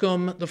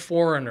welcome the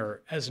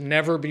foreigner as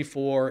never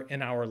before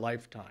in our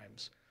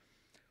lifetimes.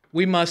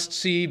 We must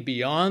see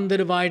beyond the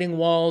dividing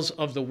walls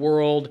of the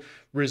world,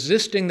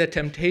 resisting the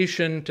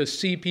temptation to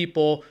see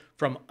people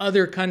from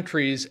other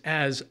countries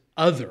as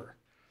other,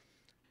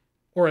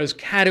 or as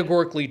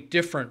categorically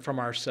different from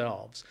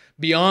ourselves,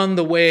 beyond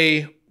the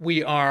way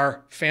we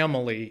are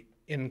family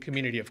in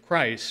Community of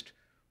Christ.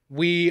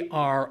 We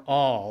are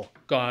all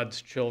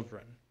God's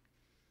children.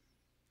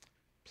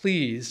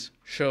 Please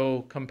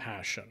show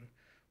compassion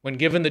when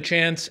given the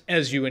chance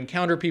as you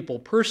encounter people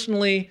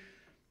personally,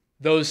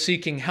 those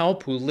seeking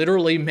help who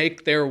literally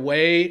make their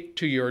way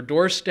to your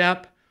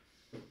doorstep.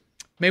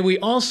 May we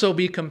also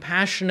be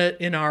compassionate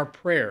in our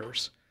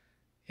prayers,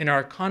 in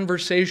our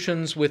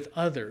conversations with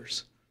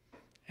others,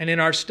 and in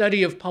our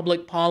study of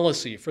public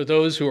policy for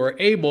those who are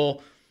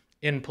able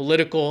in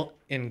political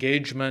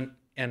engagement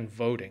and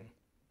voting.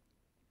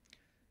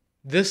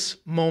 This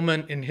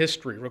moment in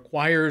history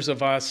requires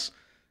of us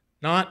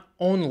not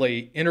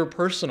only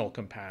interpersonal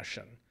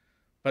compassion,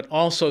 but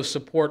also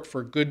support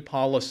for good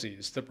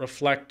policies that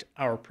reflect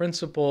our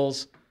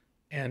principles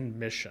and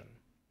mission.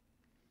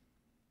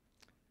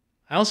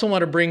 I also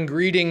want to bring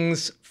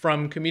greetings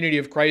from Community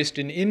of Christ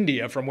in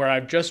India, from where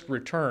I've just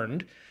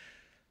returned.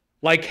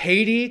 Like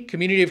Haiti,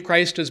 Community of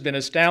Christ has been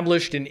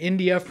established in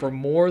India for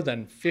more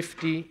than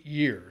 50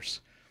 years.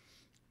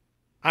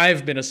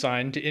 I've been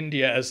assigned to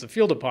India as the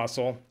field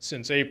apostle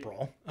since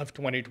April of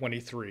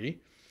 2023.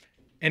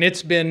 And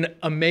it's been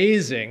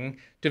amazing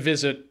to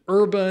visit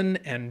urban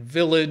and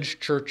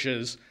village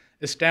churches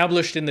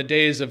established in the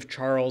days of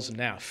Charles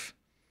Neff.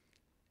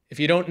 If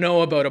you don't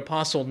know about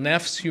Apostle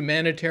Neff's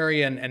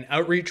humanitarian and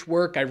outreach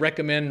work, I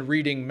recommend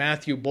reading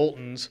Matthew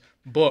Bolton's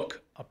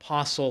book,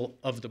 Apostle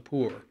of the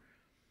Poor.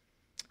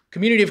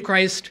 Community of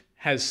Christ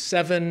has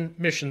 7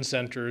 mission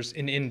centers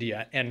in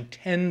India and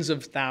tens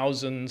of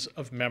thousands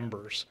of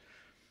members.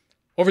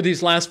 Over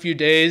these last few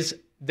days,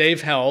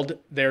 they've held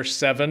their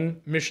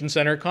 7 mission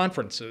center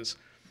conferences.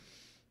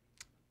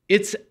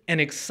 It's an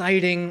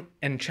exciting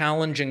and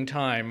challenging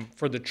time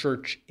for the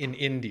church in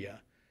India.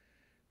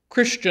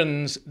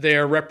 Christians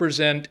there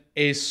represent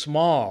a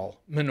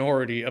small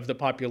minority of the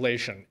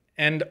population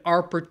and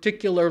are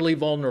particularly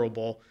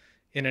vulnerable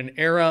in an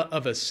era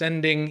of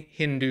ascending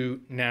Hindu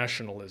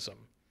nationalism.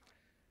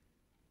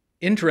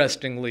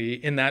 Interestingly,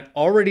 in that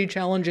already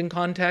challenging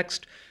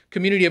context,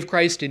 Community of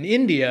Christ in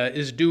India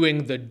is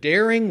doing the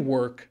daring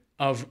work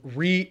of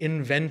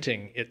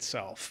reinventing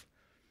itself.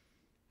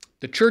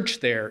 The church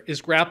there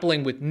is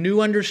grappling with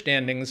new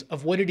understandings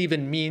of what it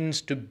even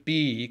means to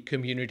be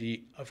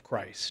Community of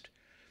Christ.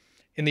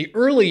 In the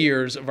early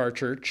years of our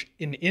church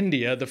in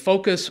India, the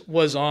focus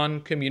was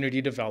on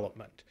community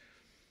development.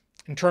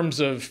 In terms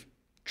of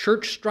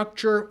church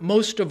structure,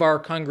 most of our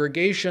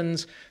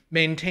congregations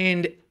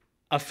maintained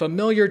a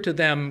familiar to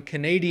them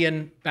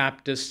Canadian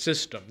Baptist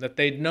system that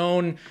they'd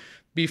known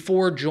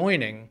before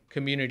joining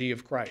Community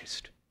of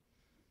Christ.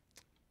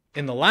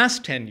 In the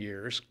last 10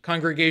 years,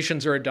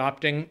 congregations are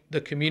adopting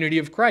the Community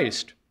of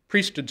Christ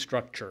priesthood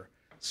structure,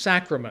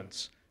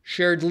 sacraments,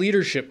 shared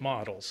leadership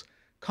models,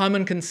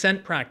 common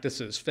consent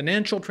practices,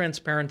 financial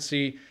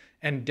transparency,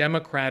 and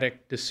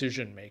democratic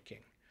decision-making.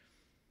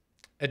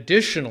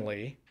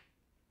 Additionally,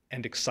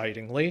 and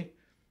excitingly,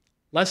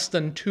 less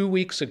than 2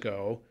 weeks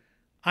ago,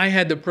 I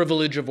had the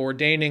privilege of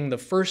ordaining the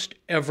first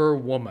ever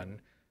woman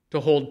to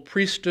hold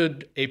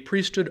a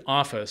priesthood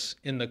office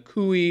in the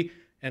Kui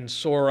and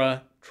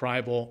Sora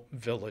tribal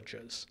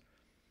villages,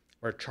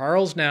 where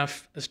Charles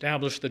Neff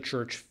established the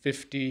church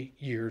 50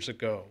 years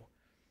ago.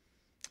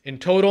 In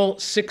total,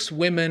 6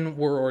 women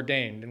were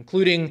ordained,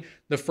 including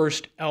the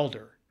first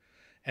elder,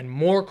 and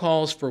more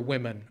calls for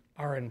women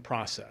are in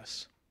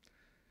process.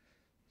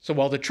 So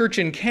while the church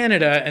in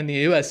Canada and the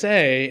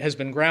USA has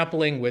been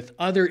grappling with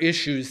other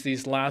issues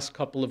these last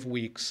couple of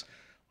weeks,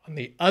 on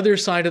the other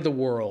side of the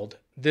world,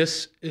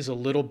 this is a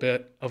little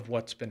bit of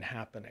what's been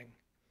happening.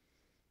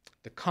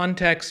 The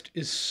context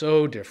is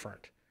so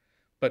different,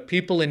 but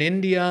people in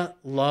India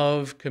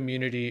love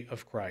Community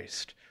of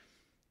Christ.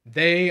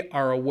 They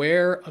are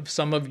aware of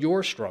some of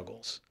your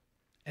struggles,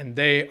 and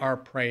they are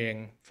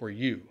praying for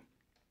you.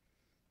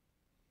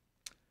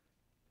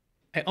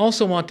 I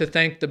also want to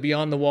thank the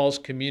Beyond the Walls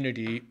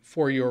community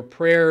for your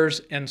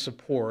prayers and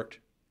support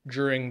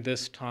during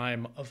this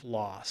time of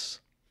loss.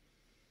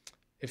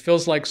 It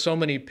feels like so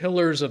many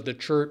pillars of the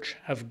church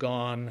have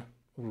gone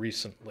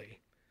recently.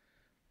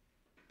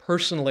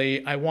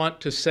 Personally, I want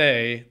to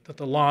say that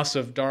the loss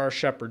of Dar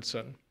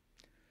Shepherdson,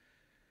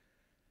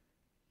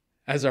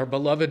 as our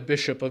beloved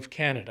Bishop of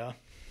Canada,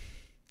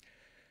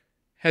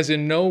 has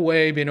in no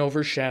way been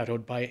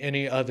overshadowed by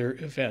any other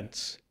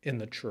events in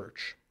the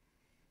church.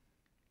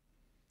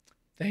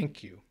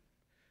 Thank you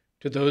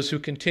to those who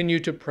continue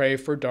to pray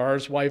for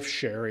Dar's wife,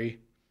 Sherry,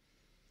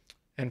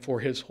 and for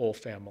his whole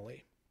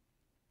family.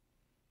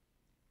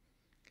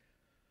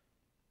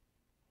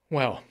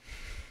 Well,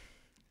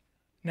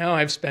 now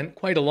I've spent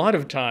quite a lot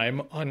of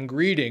time on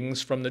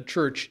greetings from the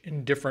church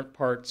in different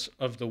parts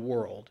of the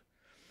world.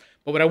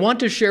 But what I want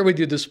to share with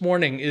you this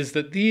morning is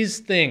that these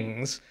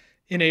things,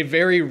 in a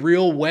very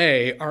real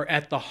way, are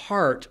at the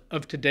heart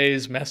of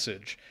today's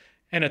message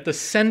and at the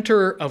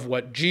center of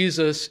what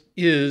Jesus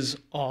is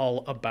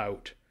all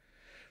about.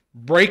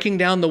 Breaking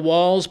down the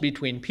walls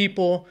between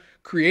people,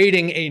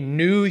 creating a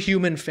new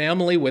human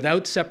family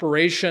without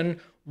separation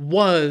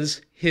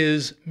was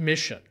his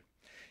mission.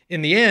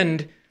 In the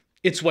end,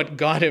 it's what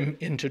got him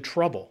into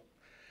trouble.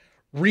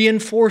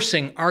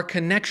 Reinforcing our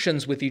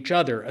connections with each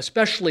other,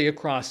 especially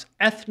across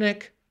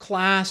ethnic,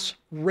 class,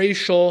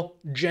 racial,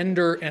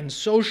 gender, and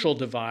social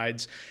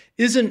divides,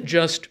 isn't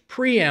just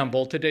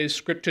preamble to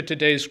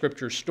today's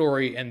scripture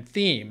story and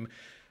theme.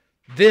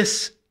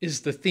 This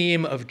is the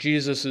theme of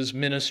Jesus'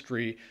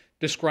 ministry,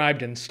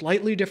 described in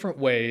slightly different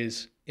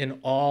ways in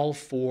all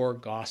 4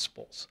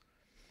 Gospels.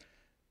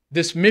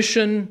 This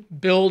mission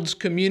builds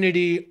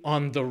community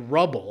on the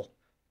rubble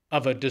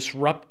of a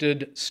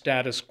disrupted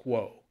status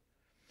quo.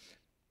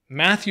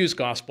 Matthew's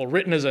Gospel,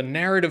 written as a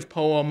narrative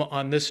poem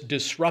on this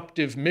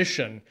disruptive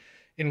mission,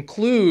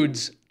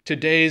 includes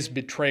today's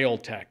betrayal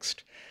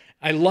text.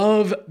 I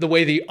love the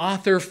way the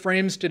author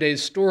frames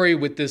today's story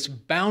with this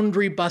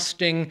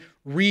boundary-busting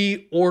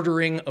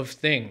reordering of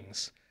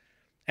things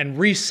and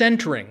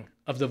recentering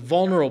of the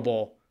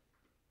vulnerable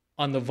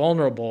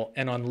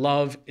and on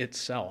love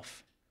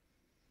itself.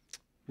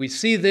 We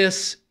see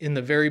this in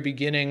the very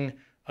beginning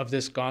of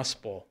this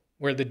gospel,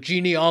 where the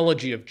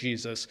genealogy of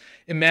Jesus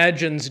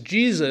imagines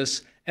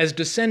Jesus as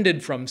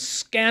descended from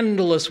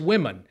scandalous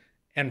women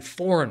and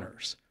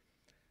foreigners.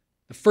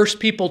 The first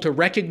people to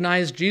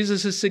recognize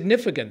Jesus'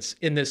 significance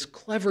in this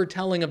clever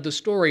telling of the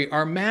story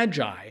are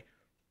magi,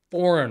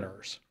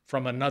 foreigners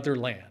from another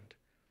land.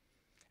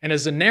 And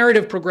as the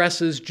narrative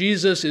progresses,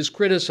 Jesus is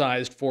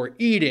criticized for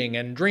eating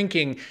and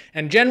drinking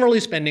and generally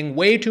spending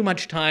way too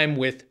much time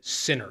with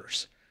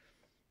sinners.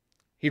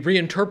 He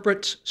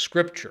reinterprets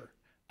Scripture,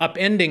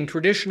 upending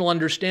traditional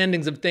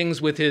understandings of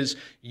things with his,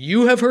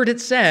 "You have heard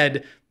it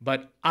said,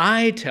 but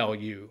I tell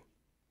you."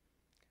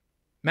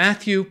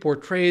 Matthew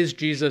portrays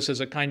Jesus as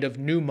a kind of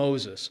new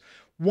Moses,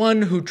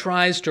 one who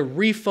tries to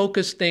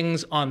refocus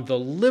things on the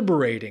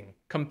liberating,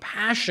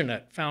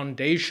 compassionate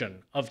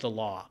foundation of the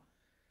law.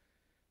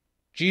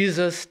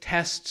 Jesus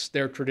tests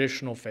their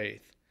traditional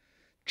faith,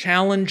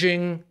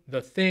 challenging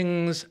the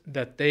things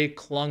that they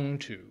clung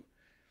to,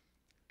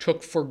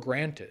 took for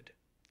granted,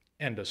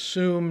 and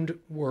assumed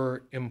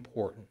were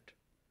important.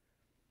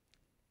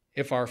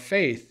 If our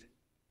faith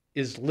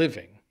is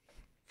living,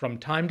 from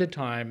time to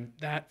time,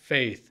 that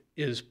faith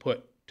is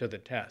put to the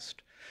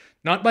test.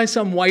 Not by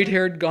some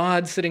white-haired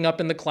God sitting up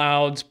in the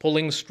clouds,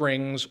 pulling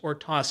strings, or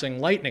tossing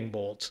lightning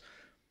bolts.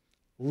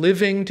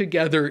 Living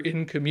together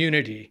in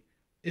community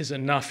is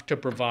enough to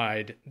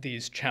provide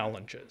these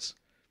challenges.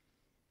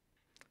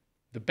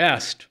 The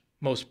best,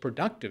 most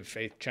productive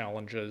faith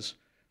challenges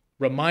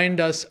remind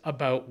us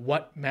about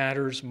what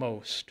matters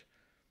most.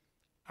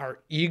 Our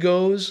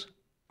egos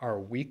are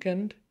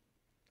weakened.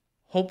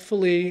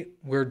 Hopefully,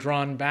 we're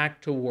drawn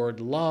back toward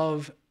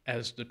love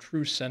as the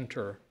true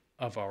center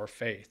of our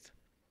faith.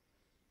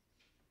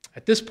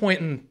 At this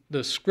point in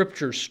the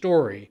scripture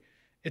story,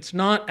 it's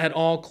not at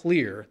all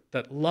clear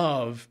that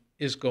love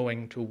is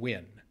going to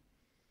win.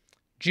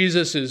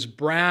 Jesus'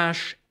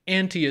 brash,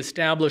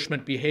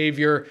 anti-establishment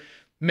behavior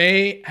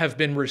may have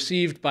been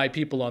received by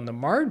people on the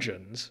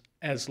margins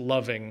as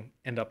loving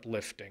and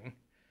uplifting,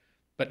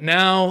 But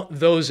now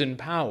those in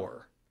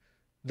power,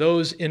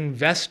 those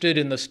invested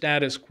in the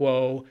status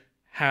quo,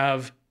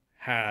 have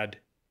had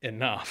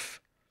enough.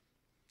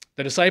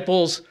 The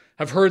disciples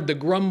have heard the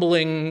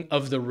grumbling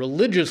of the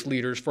religious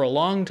leaders for a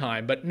long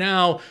time, but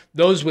now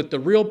those with the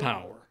real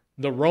power,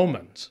 the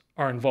Romans,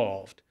 are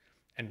involved.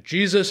 And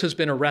Jesus has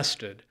been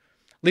arrested,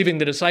 leaving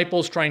the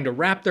disciples trying to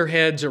wrap their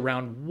heads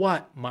around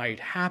what might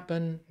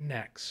happen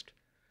next.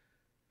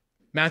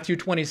 Matthew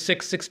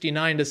 26,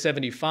 69 to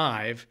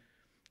 75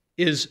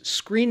 is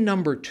screen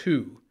number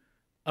 2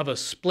 of a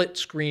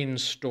split-screen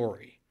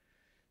story.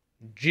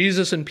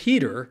 Jesus and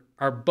Peter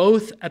are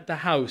both at the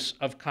house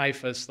of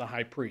Caiaphas the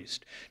high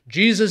priest.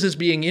 Jesus is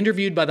being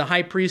interviewed by the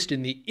high priest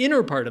in the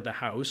inner part of the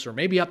house, or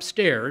maybe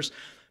upstairs.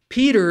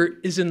 Peter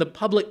is in the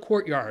public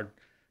courtyard,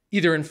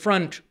 either in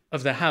front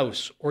of the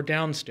house or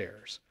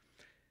downstairs.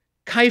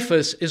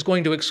 Caiaphas is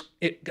going to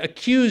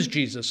accuse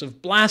Jesus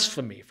of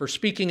blasphemy for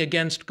speaking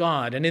against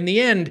God, and in the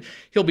end,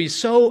 he'll be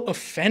so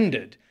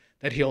offended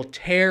that he'll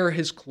tear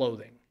his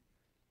clothing.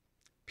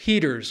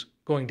 Peter's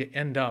going to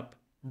end up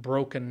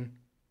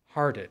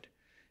broken-hearted,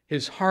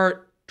 his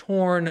heart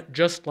torn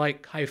just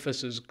like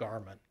Caiaphas's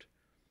garment.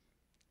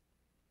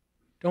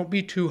 Don't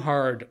be too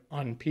hard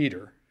on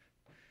Peter.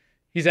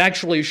 He's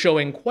actually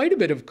showing quite a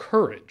bit of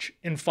courage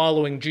in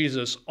following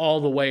Jesus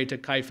all the way to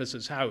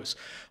Caiaphas's house.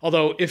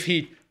 Although if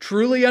he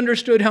truly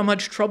understood how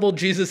much trouble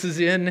Jesus is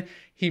in,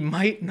 he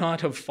might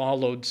not have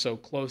followed so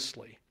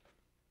closely.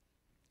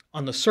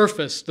 On the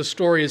surface, the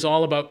story is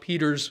all about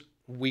Peter's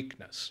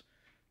weakness.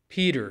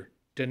 Peter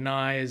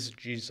denies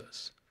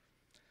Jesus.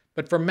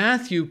 But for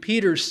Matthew,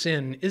 Peter's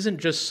sin isn't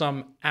just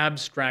some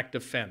abstract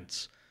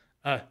offense,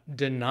 a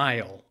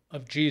denial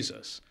of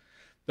Jesus.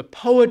 The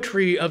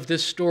poetry of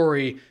this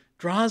story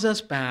draws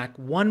us back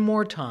one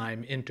more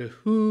time into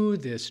who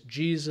this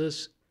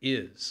Jesus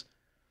is.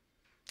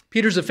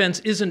 Peter's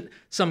offense isn't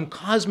some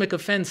cosmic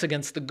offense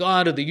against the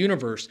God of the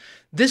universe.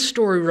 This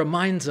story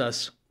reminds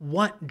us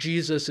what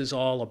Jesus is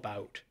all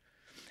about.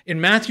 In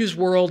Matthew's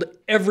world,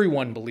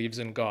 everyone believes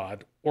in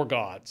God or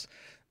gods.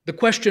 The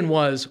question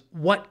was,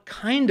 what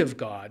kind of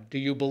God do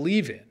you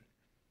believe in?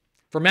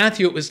 For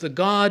Matthew, it was the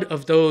God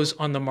of those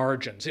on the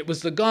margins. It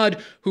was the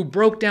God who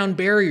broke down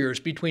barriers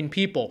between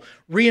people,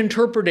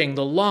 reinterpreting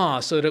the law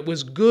so that it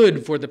was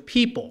good for the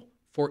people,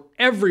 for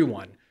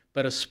everyone,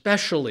 but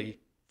especially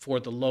for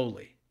the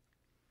lowly.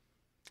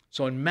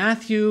 So in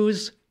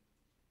Matthew's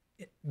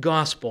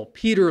gospel,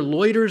 Peter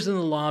loiters in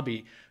the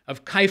lobby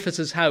of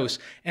Caiaphas's house,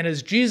 and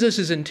as Jesus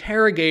is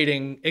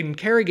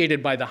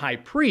interrogated by the high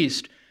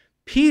priest,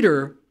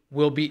 Peter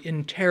will be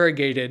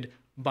interrogated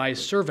by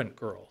servant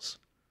girls.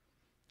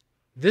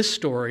 This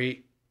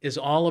story is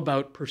all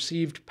about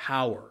perceived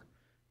power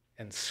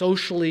and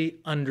socially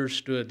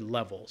understood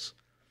levels.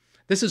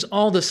 This is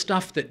all the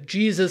stuff that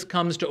Jesus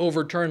comes to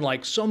overturn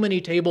like so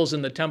many tables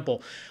in the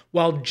temple.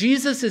 While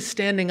Jesus is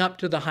standing up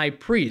to the high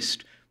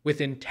priest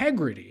with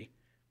integrity,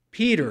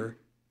 Peter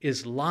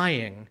is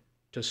lying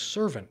to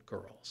servant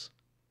girls.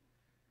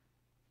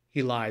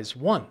 He lies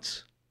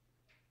once.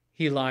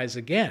 He lies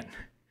again.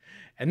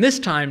 And this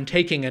time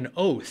taking an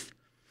oath.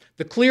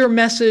 The clear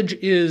message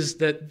is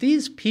that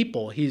these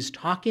people he's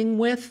talking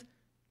with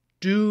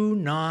do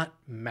not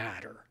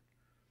matter.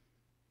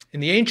 In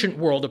the ancient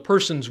world, a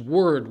person's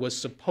word was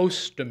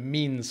supposed to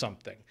mean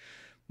something,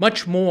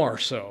 much more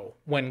so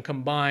when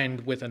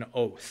combined with an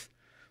oath.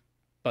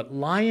 But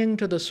lying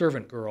to the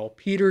servant girl,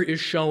 Peter is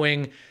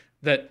showing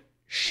that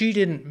she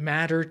didn't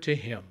matter to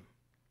him.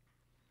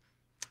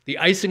 The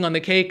icing on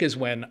the cake is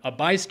when a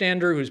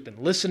bystander who's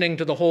been listening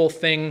to the whole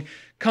thing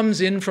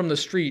comes in from the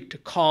street to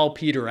call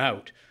Peter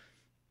out.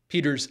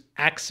 Peter's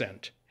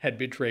accent had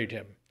betrayed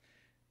him.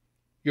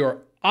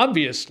 You're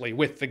obviously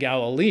with the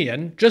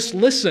Galilean. Just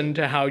listen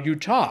to how you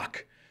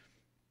talk.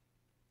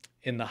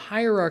 In the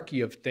hierarchy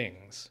of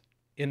things,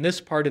 in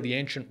this part of the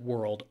ancient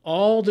world,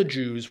 all the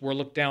Jews were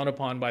looked down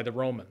upon by the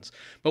Romans.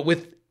 But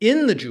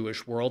within the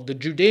Jewish world, the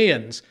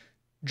Judeans,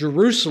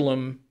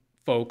 Jerusalem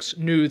folks,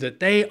 knew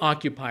that they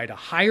occupied a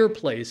higher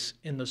place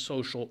in the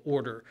social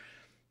order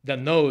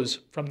than those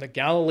from the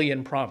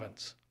Galilean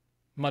province,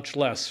 much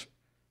less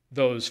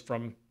those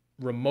from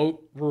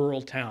remote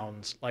rural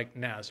towns like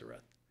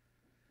Nazareth.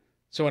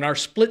 So in our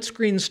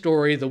split-screen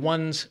story, the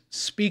ones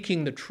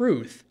speaking the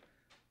truth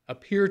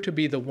appear to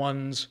be the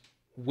ones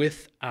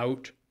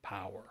without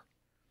power.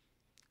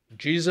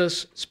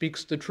 Jesus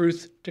speaks the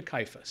truth to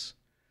Caiaphas.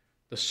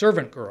 The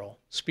servant girl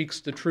speaks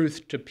the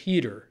truth to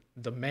Peter,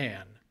 the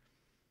man.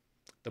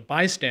 The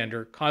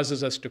bystander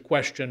causes us to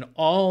question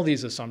all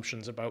these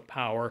assumptions about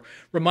power,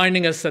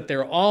 reminding us that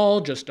they're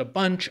all just a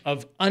bunch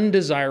of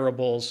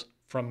undesirables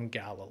from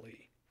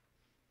Galilee.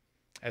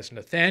 As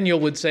Nathanael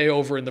would say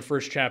over in the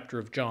first chapter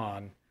of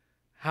John,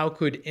 how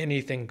could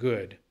anything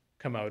good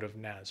come out of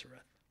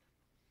Nazareth?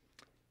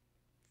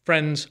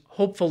 Friends,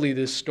 hopefully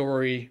this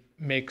story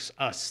makes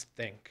us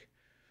think.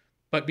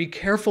 But be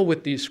careful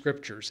with these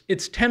scriptures.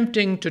 It's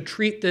tempting to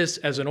treat this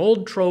as an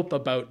old trope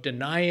about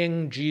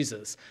denying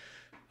Jesus,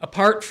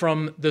 apart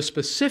from the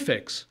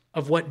specifics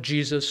of what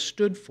Jesus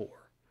stood for.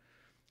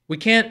 We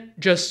can't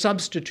just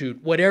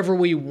substitute whatever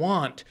we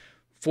want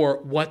for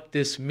what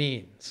this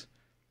means.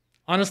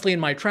 Honestly, in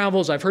my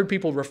travels, I've heard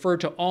people refer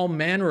to all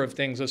manner of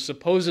things as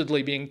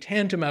supposedly being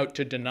tantamount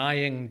to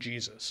denying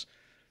Jesus.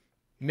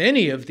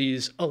 Many of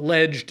these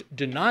alleged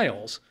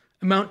denials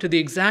amount to the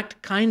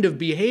exact kind of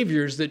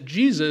behaviors that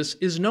Jesus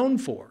is known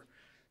for.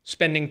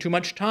 Spending too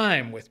much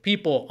time with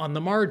people on the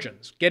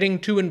margins, getting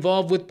too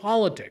involved with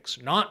politics,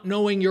 not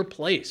knowing your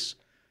place.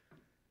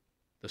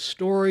 The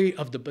story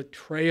of the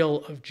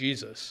betrayal of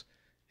Jesus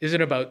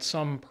isn't about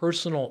some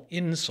personal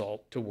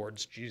insult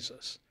towards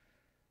Jesus.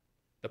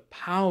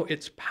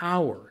 Its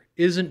power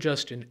isn't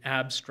just in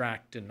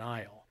abstract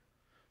denial.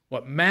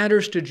 What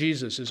matters to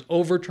Jesus is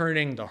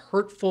overturning the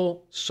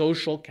hurtful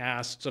social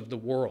castes of the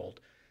world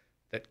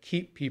that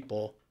keep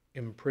people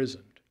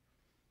imprisoned.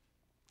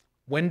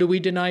 When do we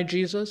deny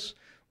Jesus?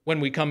 When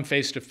we come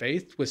face to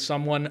face with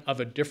someone of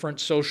a different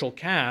social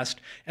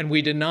caste and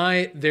we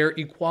deny their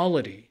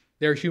equality,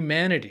 their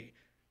humanity,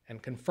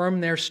 and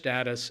confirm their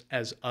status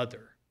as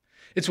other.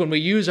 It's when we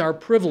use our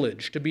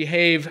privilege to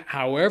behave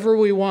however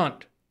we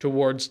want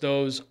towards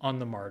those on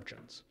the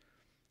margins.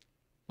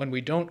 When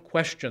we don't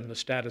question the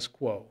status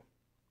quo.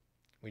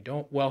 We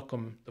don't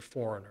welcome the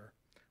foreigner.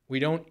 We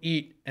don't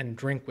eat and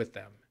drink with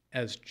them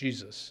as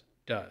Jesus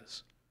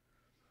does.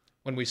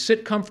 When we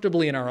sit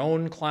comfortably in our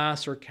own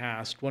class or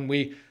caste, when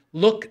we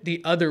look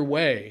the other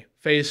way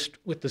faced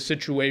with the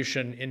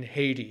situation in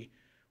Haiti,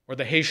 or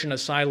the Haitian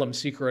asylum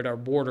seeker at our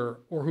border,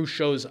 or who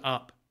shows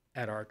up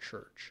at our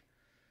church.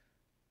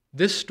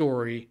 This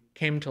story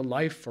came to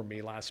life for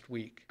me last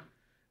week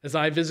as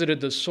I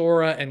visited the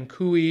Sora and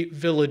Kui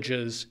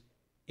villages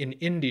in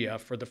India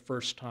for the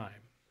first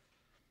time.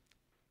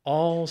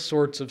 All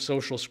sorts of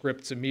social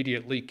scripts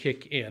immediately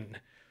kick in.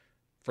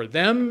 For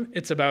them,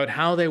 it's about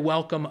how they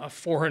welcome a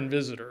foreign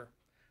visitor.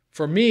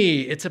 For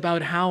me, it's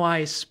about how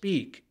I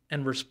speak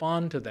and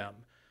respond to them.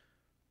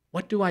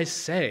 What do I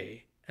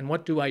say and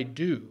what do I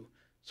do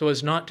so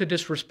as not to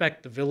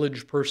disrespect the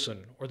village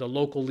person or the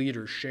local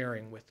leader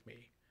sharing with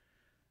me?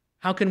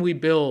 How can we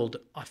build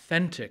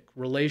authentic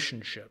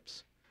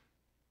relationships?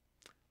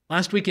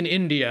 Last week in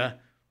India,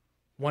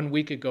 1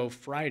 week ago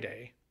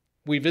Friday,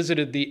 we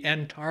visited the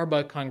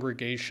Antarba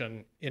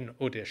congregation in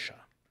Odisha.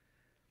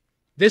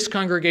 This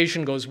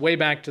congregation goes way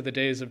back to the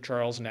days of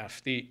Charles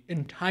Neff. The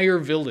entire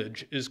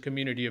village is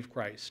Community of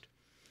Christ.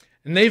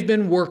 And they've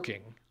been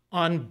working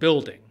on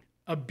building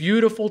a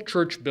beautiful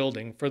church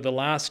building for the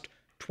last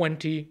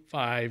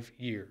 25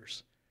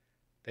 years.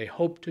 They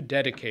hope to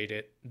dedicate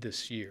it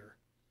this year.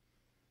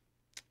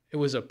 It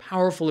was a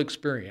powerful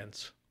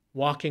experience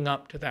walking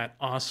up to that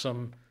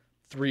awesome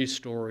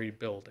 3-story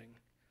building,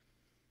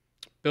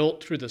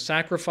 built through the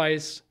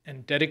sacrifice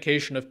and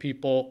dedication of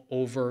people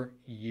over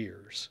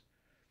years.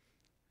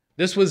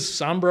 This was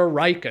Sambra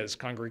Raika's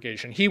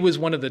congregation. He was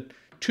one of the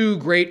 2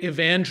 great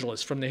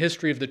evangelists from the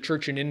history of the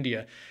church in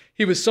India.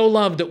 He was so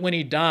loved that when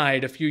he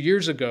died a few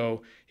years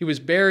ago, he was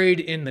buried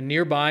in the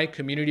nearby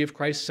Community of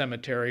Christ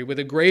Cemetery with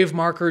a grave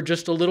marker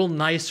just a little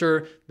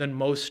nicer than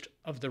most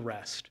of the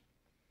rest.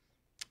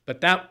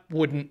 But that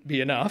wouldn't be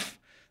enough.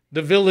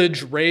 The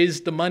village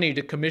raised the money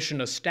to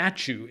commission a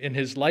statue in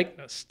his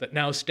likeness that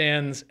now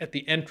stands at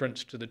the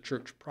entrance to the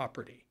church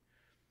property.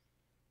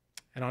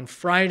 And on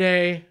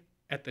Friday,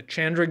 at the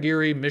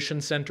Chandragiri Mission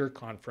Center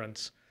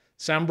conference,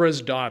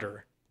 Sambra's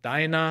daughter,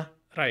 Daina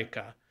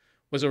Raika,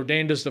 was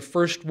ordained as the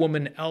first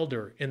woman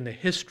elder in the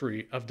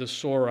history of the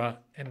Sora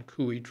and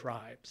Kui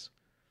tribes.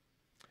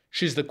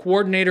 She's the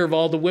coordinator of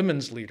all the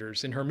women's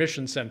leaders in her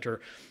mission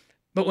center.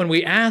 But when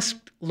we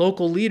asked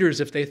local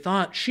leaders if they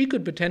thought she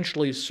could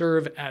potentially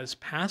serve as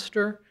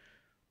pastor,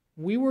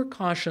 we were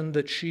cautioned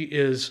that she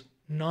is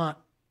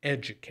not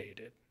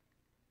educated.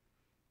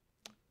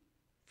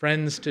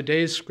 Friends,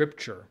 today's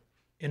scripture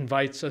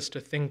invites us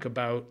to think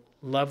about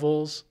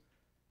levels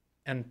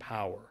and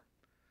power,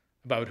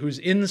 about who's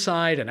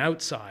inside and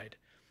outside,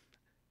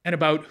 and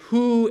about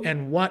who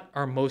and what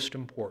are most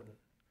important.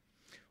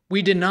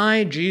 We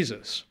deny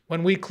Jesus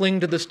when we cling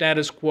to the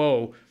status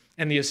quo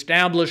and the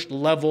established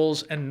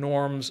levels and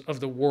norms of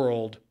the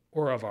world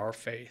or of our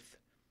faith.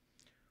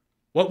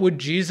 What would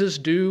Jesus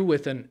do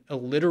with an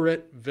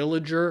illiterate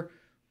villager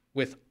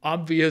with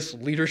obvious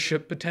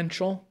leadership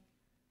potential?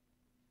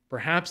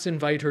 Perhaps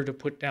invite her to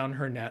put down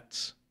her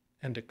nets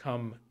and to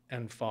come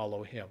and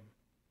follow him.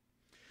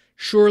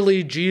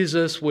 Surely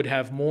Jesus would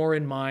have more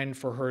in mind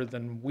for her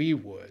than we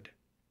would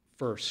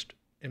first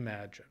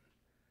imagine.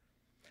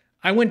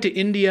 I went to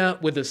India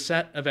with a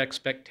set of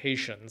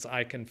expectations,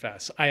 I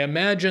confess. I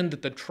imagined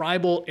that the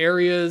tribal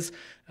areas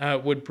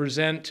would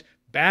present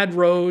bad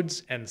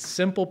roads and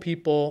simple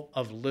people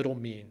of little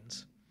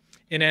means.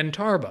 In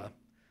Antarba,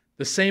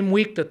 the same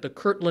week that the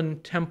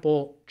Kirtland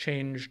Temple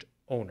changed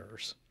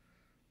owners.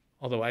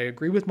 Although I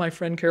agree with my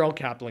friend Carol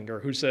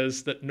Kaplinger, who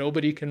says that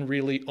nobody can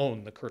really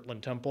own the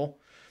Kirtland Temple.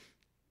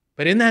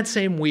 But in that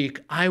same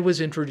week, I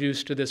was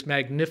introduced to this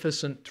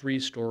magnificent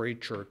 3-story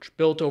church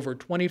built over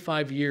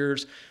 25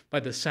 years by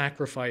the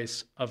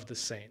sacrifice of the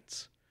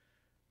saints.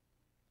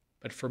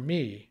 But for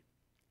me,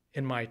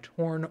 in my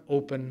torn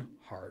open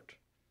heart,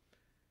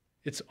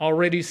 It's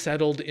already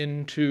settled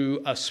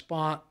into a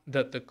spot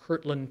that the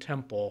Kirtland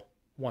Temple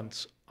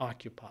once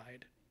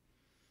occupied.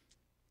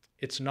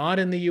 It's not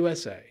in the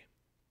USA.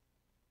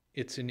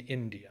 It's in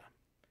India.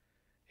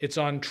 It's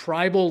on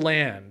tribal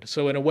land,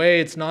 so in a way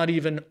it's not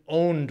even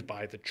owned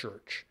by the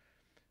church.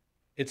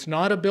 It's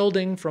not a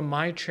building from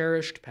my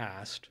cherished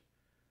past.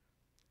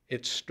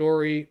 Its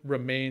story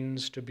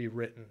remains to be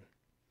written.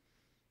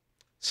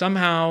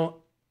 Somehow,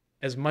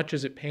 as much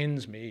as it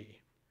pains me,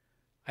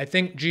 I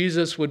think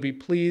Jesus would be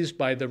pleased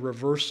by the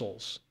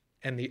reversals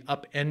and the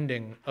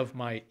upending of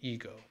my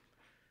ego,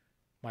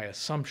 my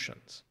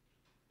assumptions,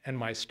 and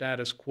my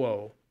status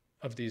quo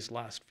of these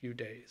last few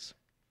days.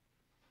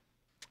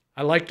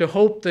 I like to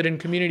hope that in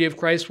Community of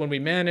Christ, when we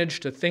manage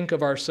to think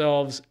of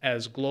ourselves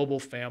as global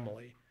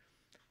family,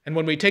 and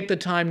when we take the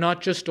time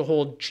not just to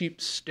hold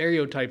cheap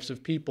stereotypes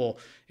of people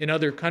in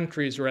other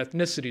countries or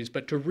ethnicities,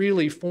 but to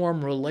really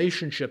form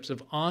relationships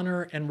of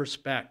honor and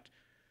respect,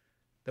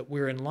 that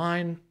we're in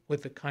line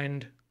with the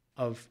kind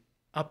of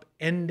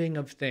upending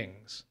of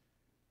things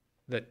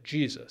that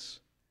Jesus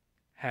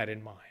had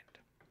in mind.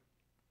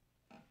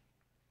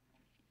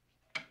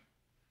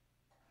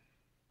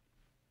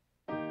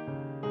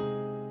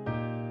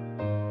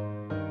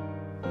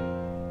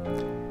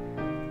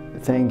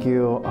 Thank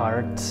you,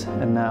 Art.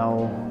 And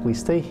now we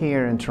stay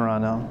here in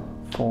Toronto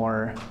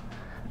for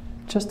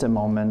just a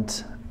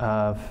moment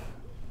of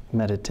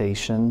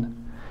meditation.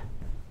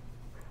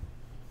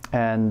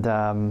 And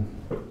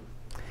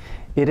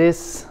it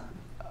is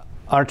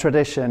our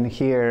tradition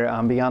here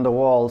on Beyond the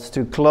Walls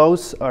to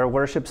close our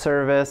worship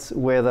service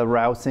with a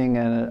rousing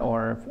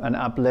or an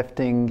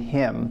uplifting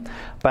hymn.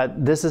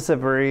 But this is a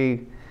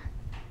very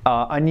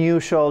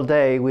unusual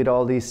day with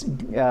all these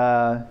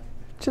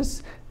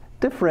just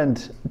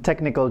different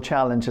technical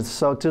challenges.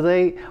 So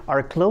today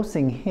our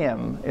closing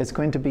hymn is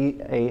going to be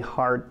a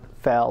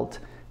heartfelt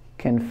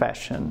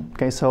confession.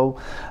 Okay, so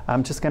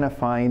I'm just gonna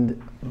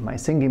find my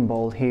singing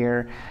bowl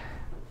here,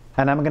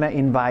 and I'm gonna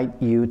invite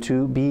you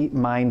to be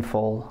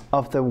mindful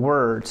of the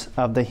words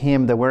of the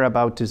hymn that we're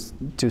about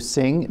to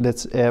sing.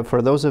 That's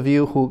for those of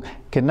you who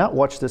cannot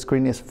watch the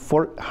screen, is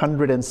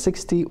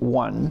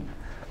 461.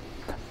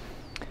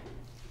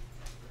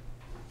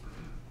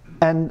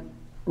 And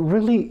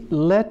really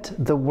let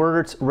the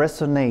words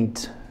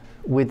resonate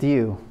with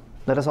you.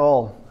 Let us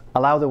all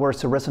allow the words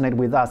to resonate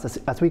with us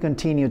as we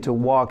continue to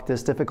walk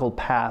this difficult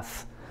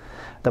path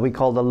that we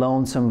call the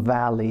Lonesome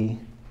Valley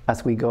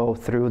as we go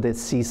through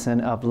this season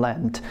of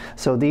Lent.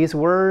 So these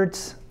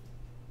words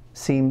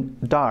seem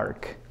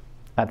dark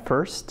at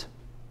first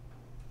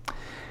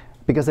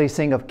because they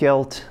sing of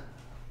guilt,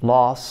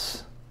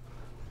 loss,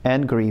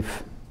 and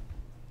grief.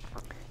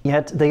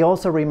 Yet they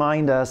also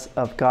remind us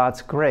of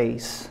God's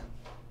grace.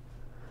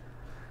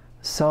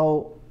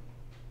 So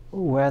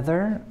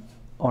whether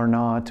or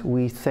not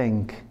we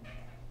think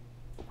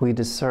we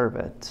deserve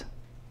it,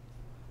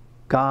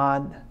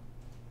 God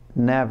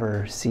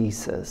never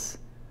ceases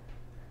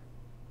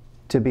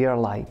to be our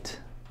light,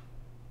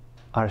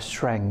 our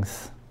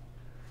strength,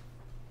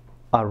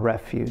 our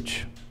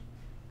refuge,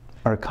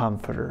 our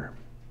comforter.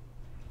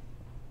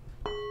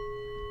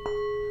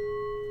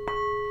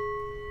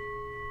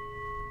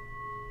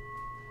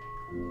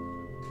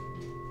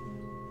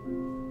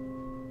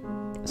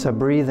 So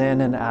breathe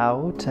in and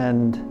out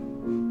and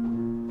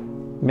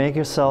make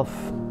yourself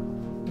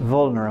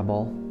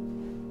vulnerable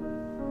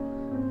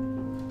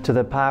to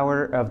the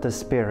power of the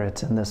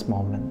Spirit in this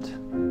moment.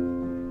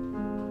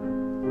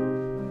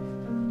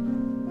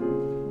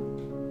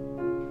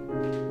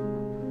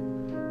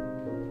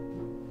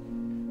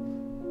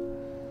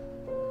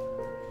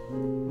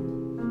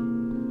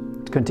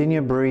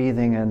 Continue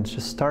breathing and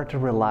just start to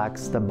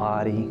relax the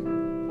body.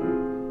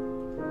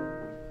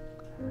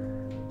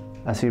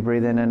 As you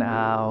breathe in and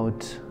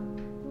out,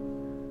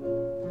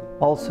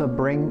 also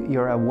bring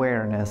your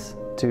awareness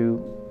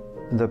to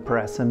the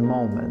present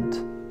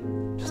moment.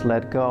 Just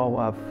let go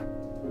of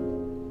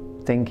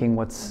thinking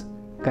what's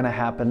going to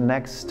happen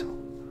next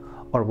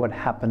or what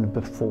happened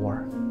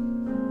before.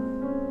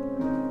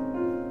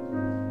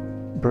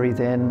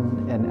 Breathe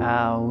in and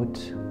out.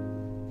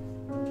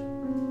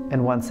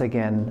 And once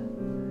again,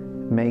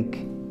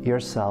 make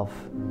yourself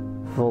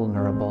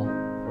vulnerable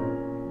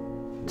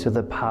to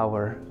the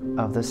power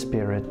of the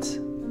Spirit.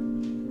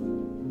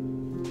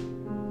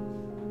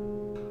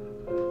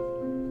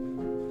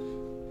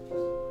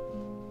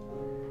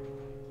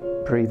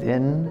 Breathe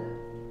in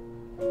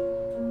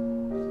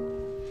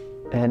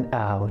and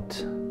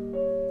out.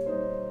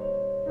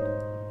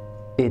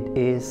 It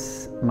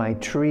is my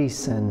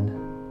treason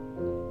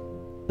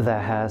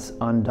that has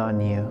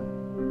undone you.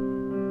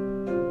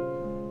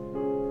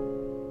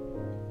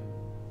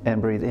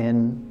 And breathe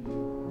in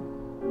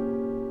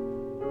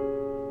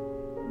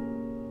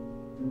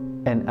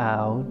and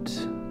out.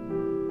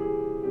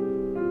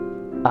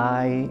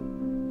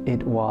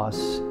 It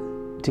was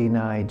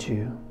denied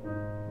you.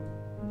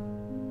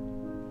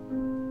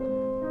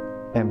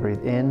 And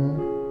breathe in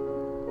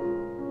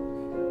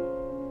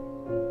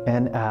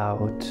and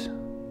out.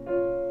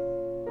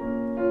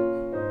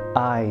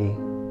 I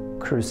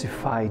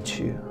crucified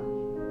you.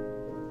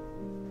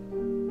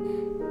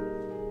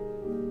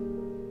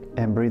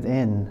 and breathe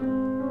in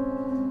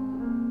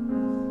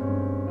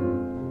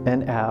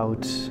and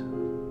out.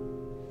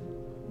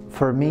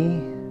 For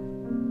me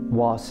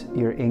was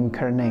your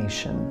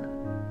incarnation.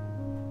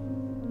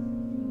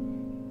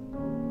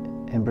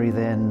 And breathe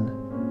in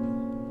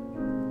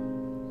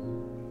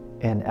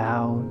and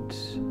out.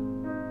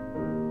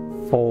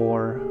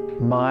 For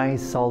my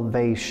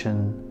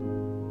salvation.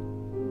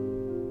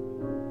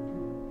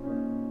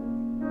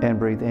 And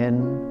breathe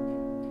in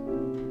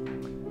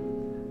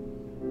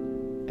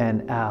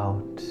and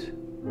out.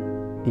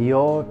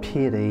 Your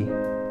pity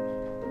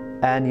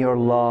and your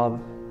love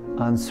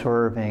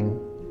unswerving.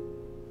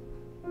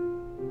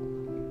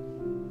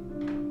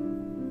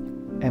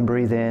 And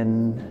breathe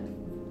in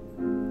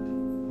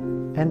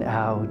and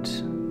out.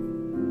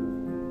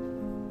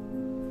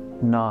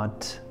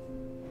 Not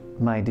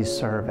my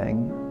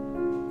deserving.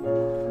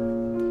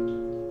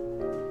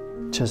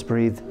 Just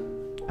breathe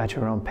at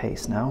your own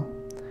pace now.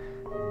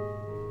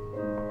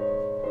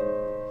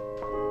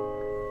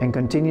 And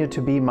continue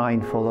to be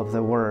mindful of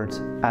the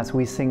words as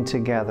we sing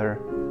together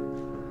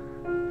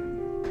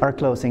our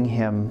closing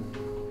hymn,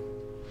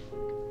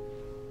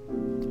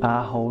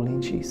 Ah, Holy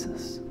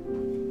Jesus.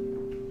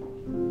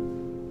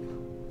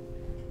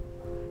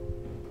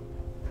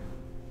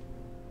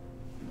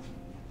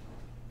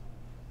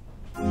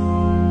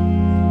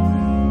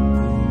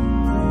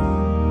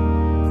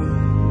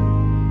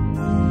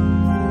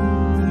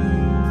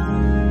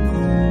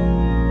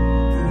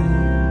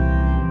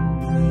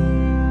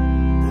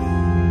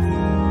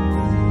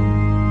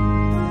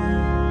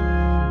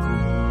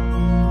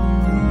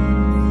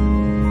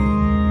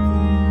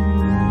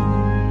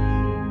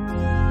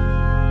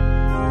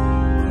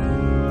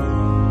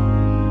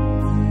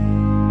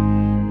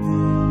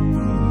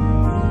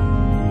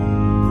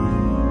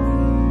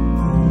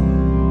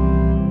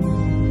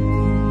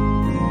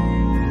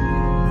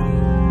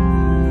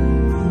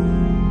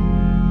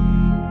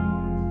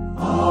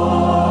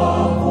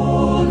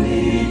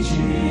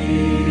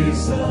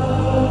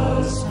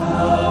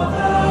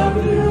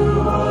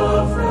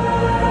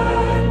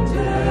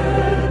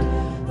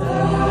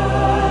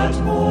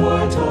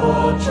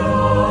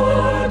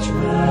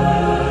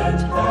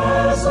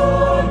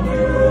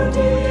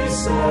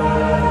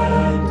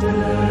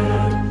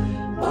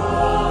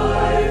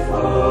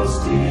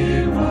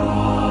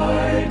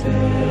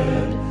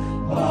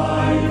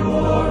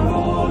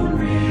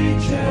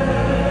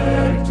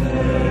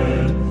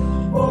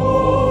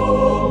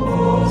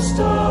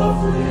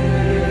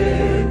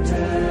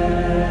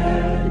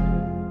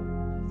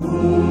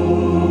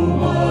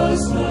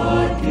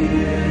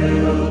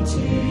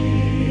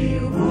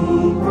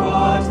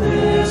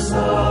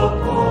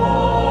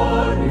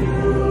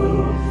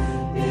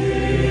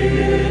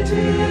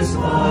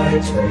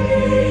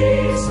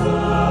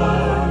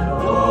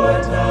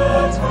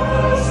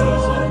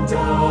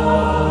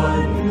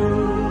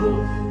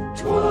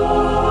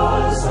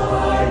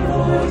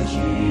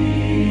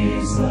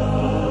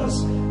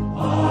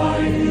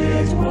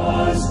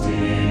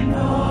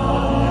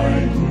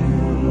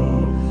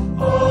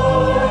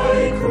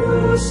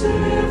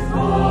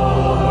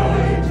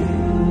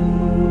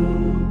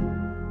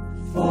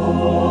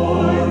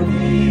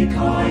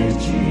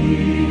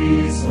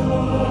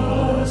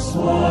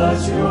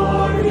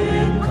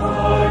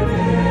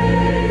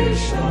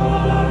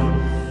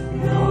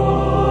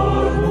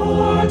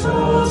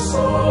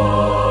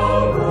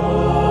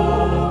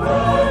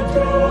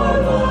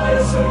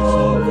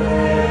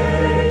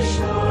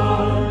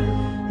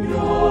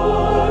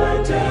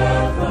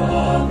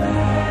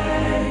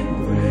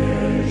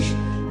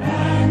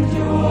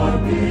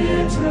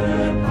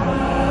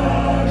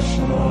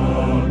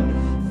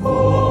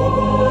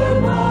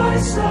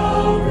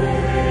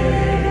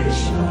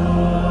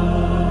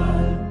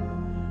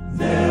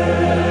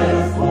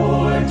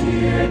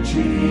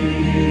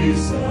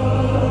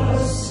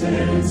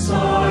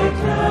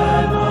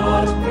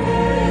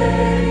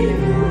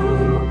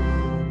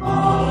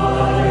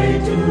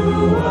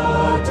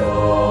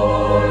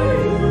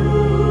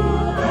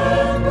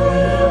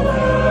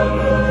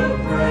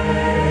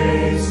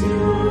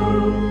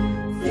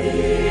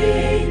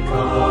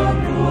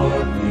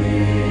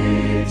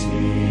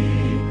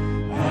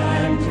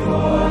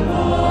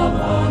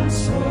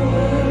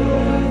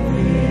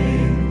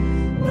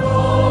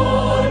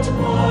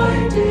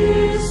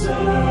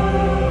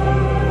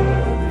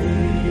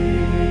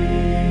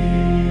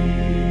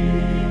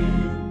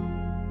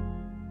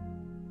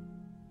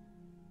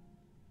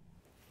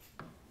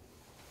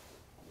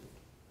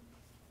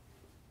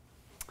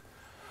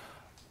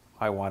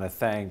 I want to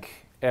thank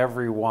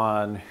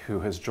everyone who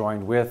has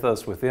joined with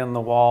us within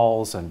the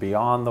walls and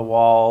beyond the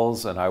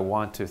walls, and I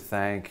want to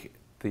thank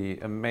the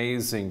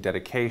amazing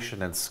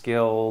dedication and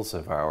skills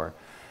of our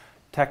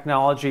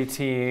technology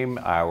team,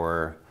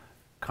 our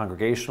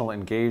congregational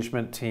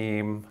engagement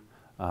team.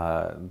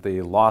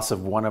 The loss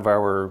of one of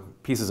our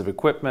pieces of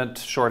equipment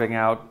shorting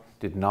out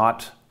did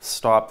not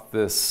stop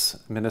this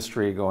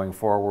ministry going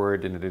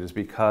forward, and it is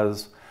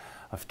because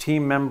of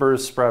team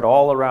members spread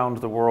all around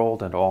the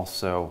world and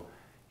also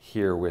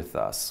here with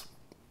us.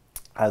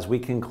 As we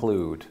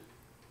conclude,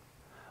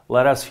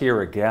 let us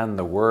hear again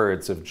the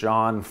words of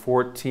John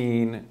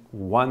 14,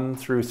 1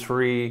 through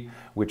 3,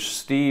 which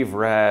Steve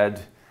read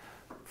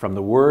from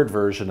the Word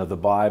version of the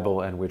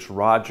Bible and which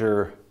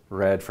Roger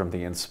read from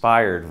the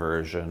Inspired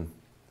version,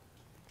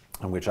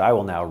 and which I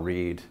will now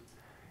read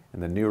in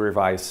the New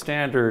Revised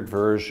Standard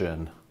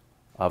Version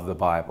of the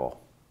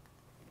Bible.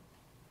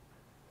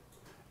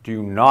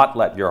 Do not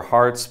let your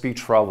hearts be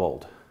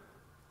troubled.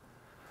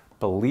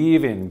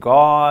 Believe in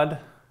God,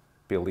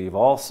 believe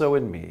also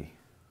in me.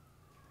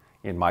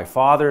 In my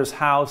Father's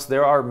house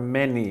there are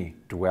many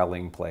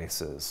dwelling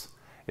places.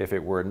 If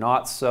it were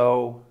not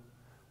so,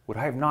 would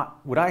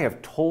I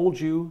have told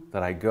you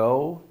that I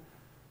go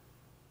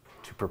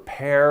to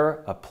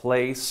prepare a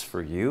place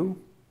for you?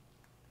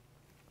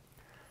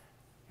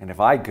 And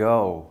if I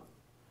go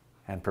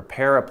and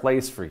prepare a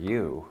place for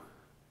you,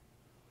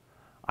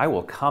 I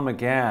will come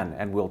again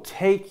and will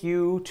take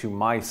you to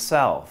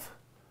myself,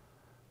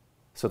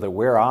 so that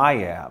where I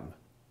am,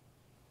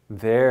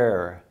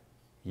 there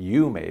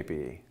you may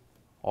be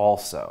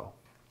also.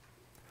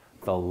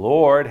 The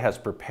Lord has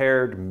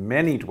prepared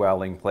many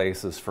dwelling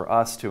places for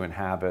us to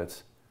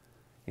inhabit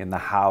in the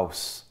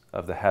house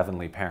of the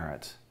heavenly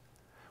parent,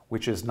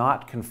 which is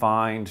not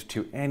confined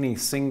to any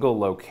single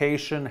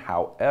location,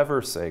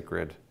 however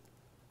sacred,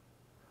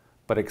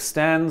 but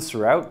extends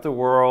throughout the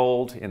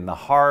world in the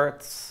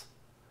hearts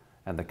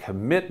and the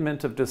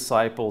commitment of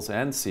disciples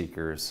and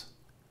seekers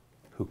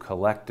who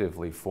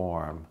collectively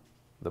form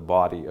the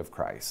body of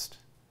Christ.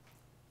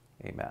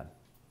 Amen.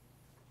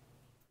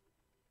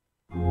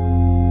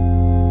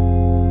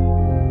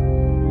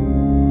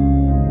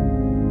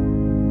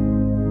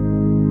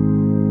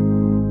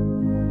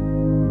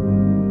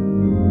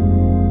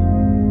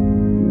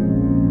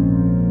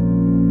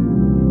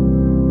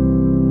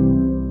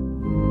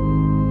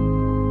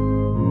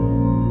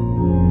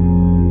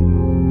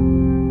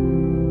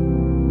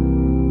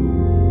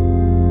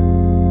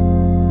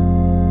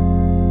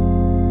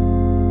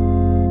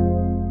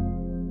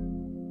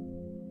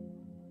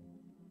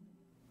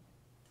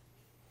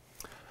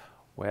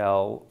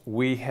 Well,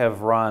 we have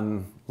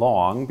run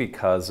long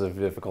because of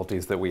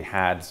difficulties that we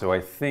had, so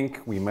I think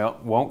we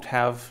won't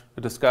have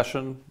a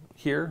discussion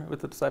here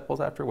with the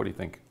disciples after. What do you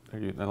think?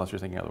 Unless you're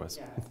thinking otherwise.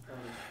 Yeah,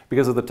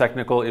 because of the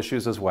technical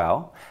issues as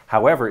well.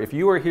 However, if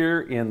you are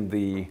here in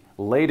the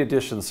late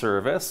edition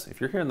service, if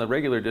you're here in the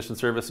regular edition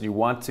service and you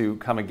want to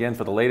come again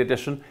for the late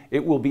edition,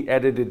 it will be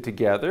edited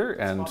together.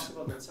 It's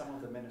possible that some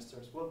of the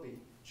ministers will be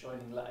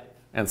joining live.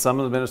 And some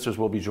of the ministers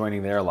will be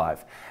joining there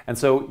live. And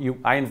so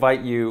I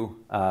invite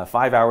you 5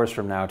 hours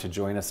from now to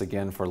join us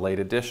again for late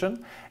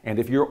edition. And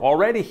if you're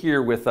already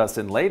here with us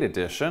in late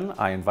edition,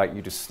 I invite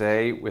you to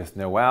stay with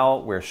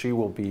Noelle, where she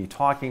will be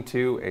talking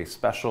to a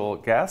special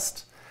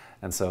guest.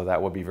 And so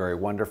that will be very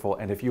wonderful.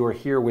 And if you are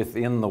here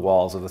within the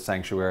walls of the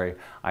sanctuary,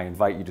 I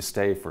invite you to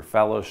stay for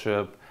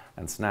fellowship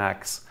and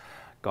snacks.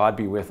 God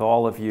be with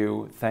all of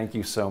you. Thank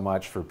you so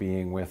much for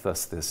being with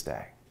us this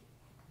day.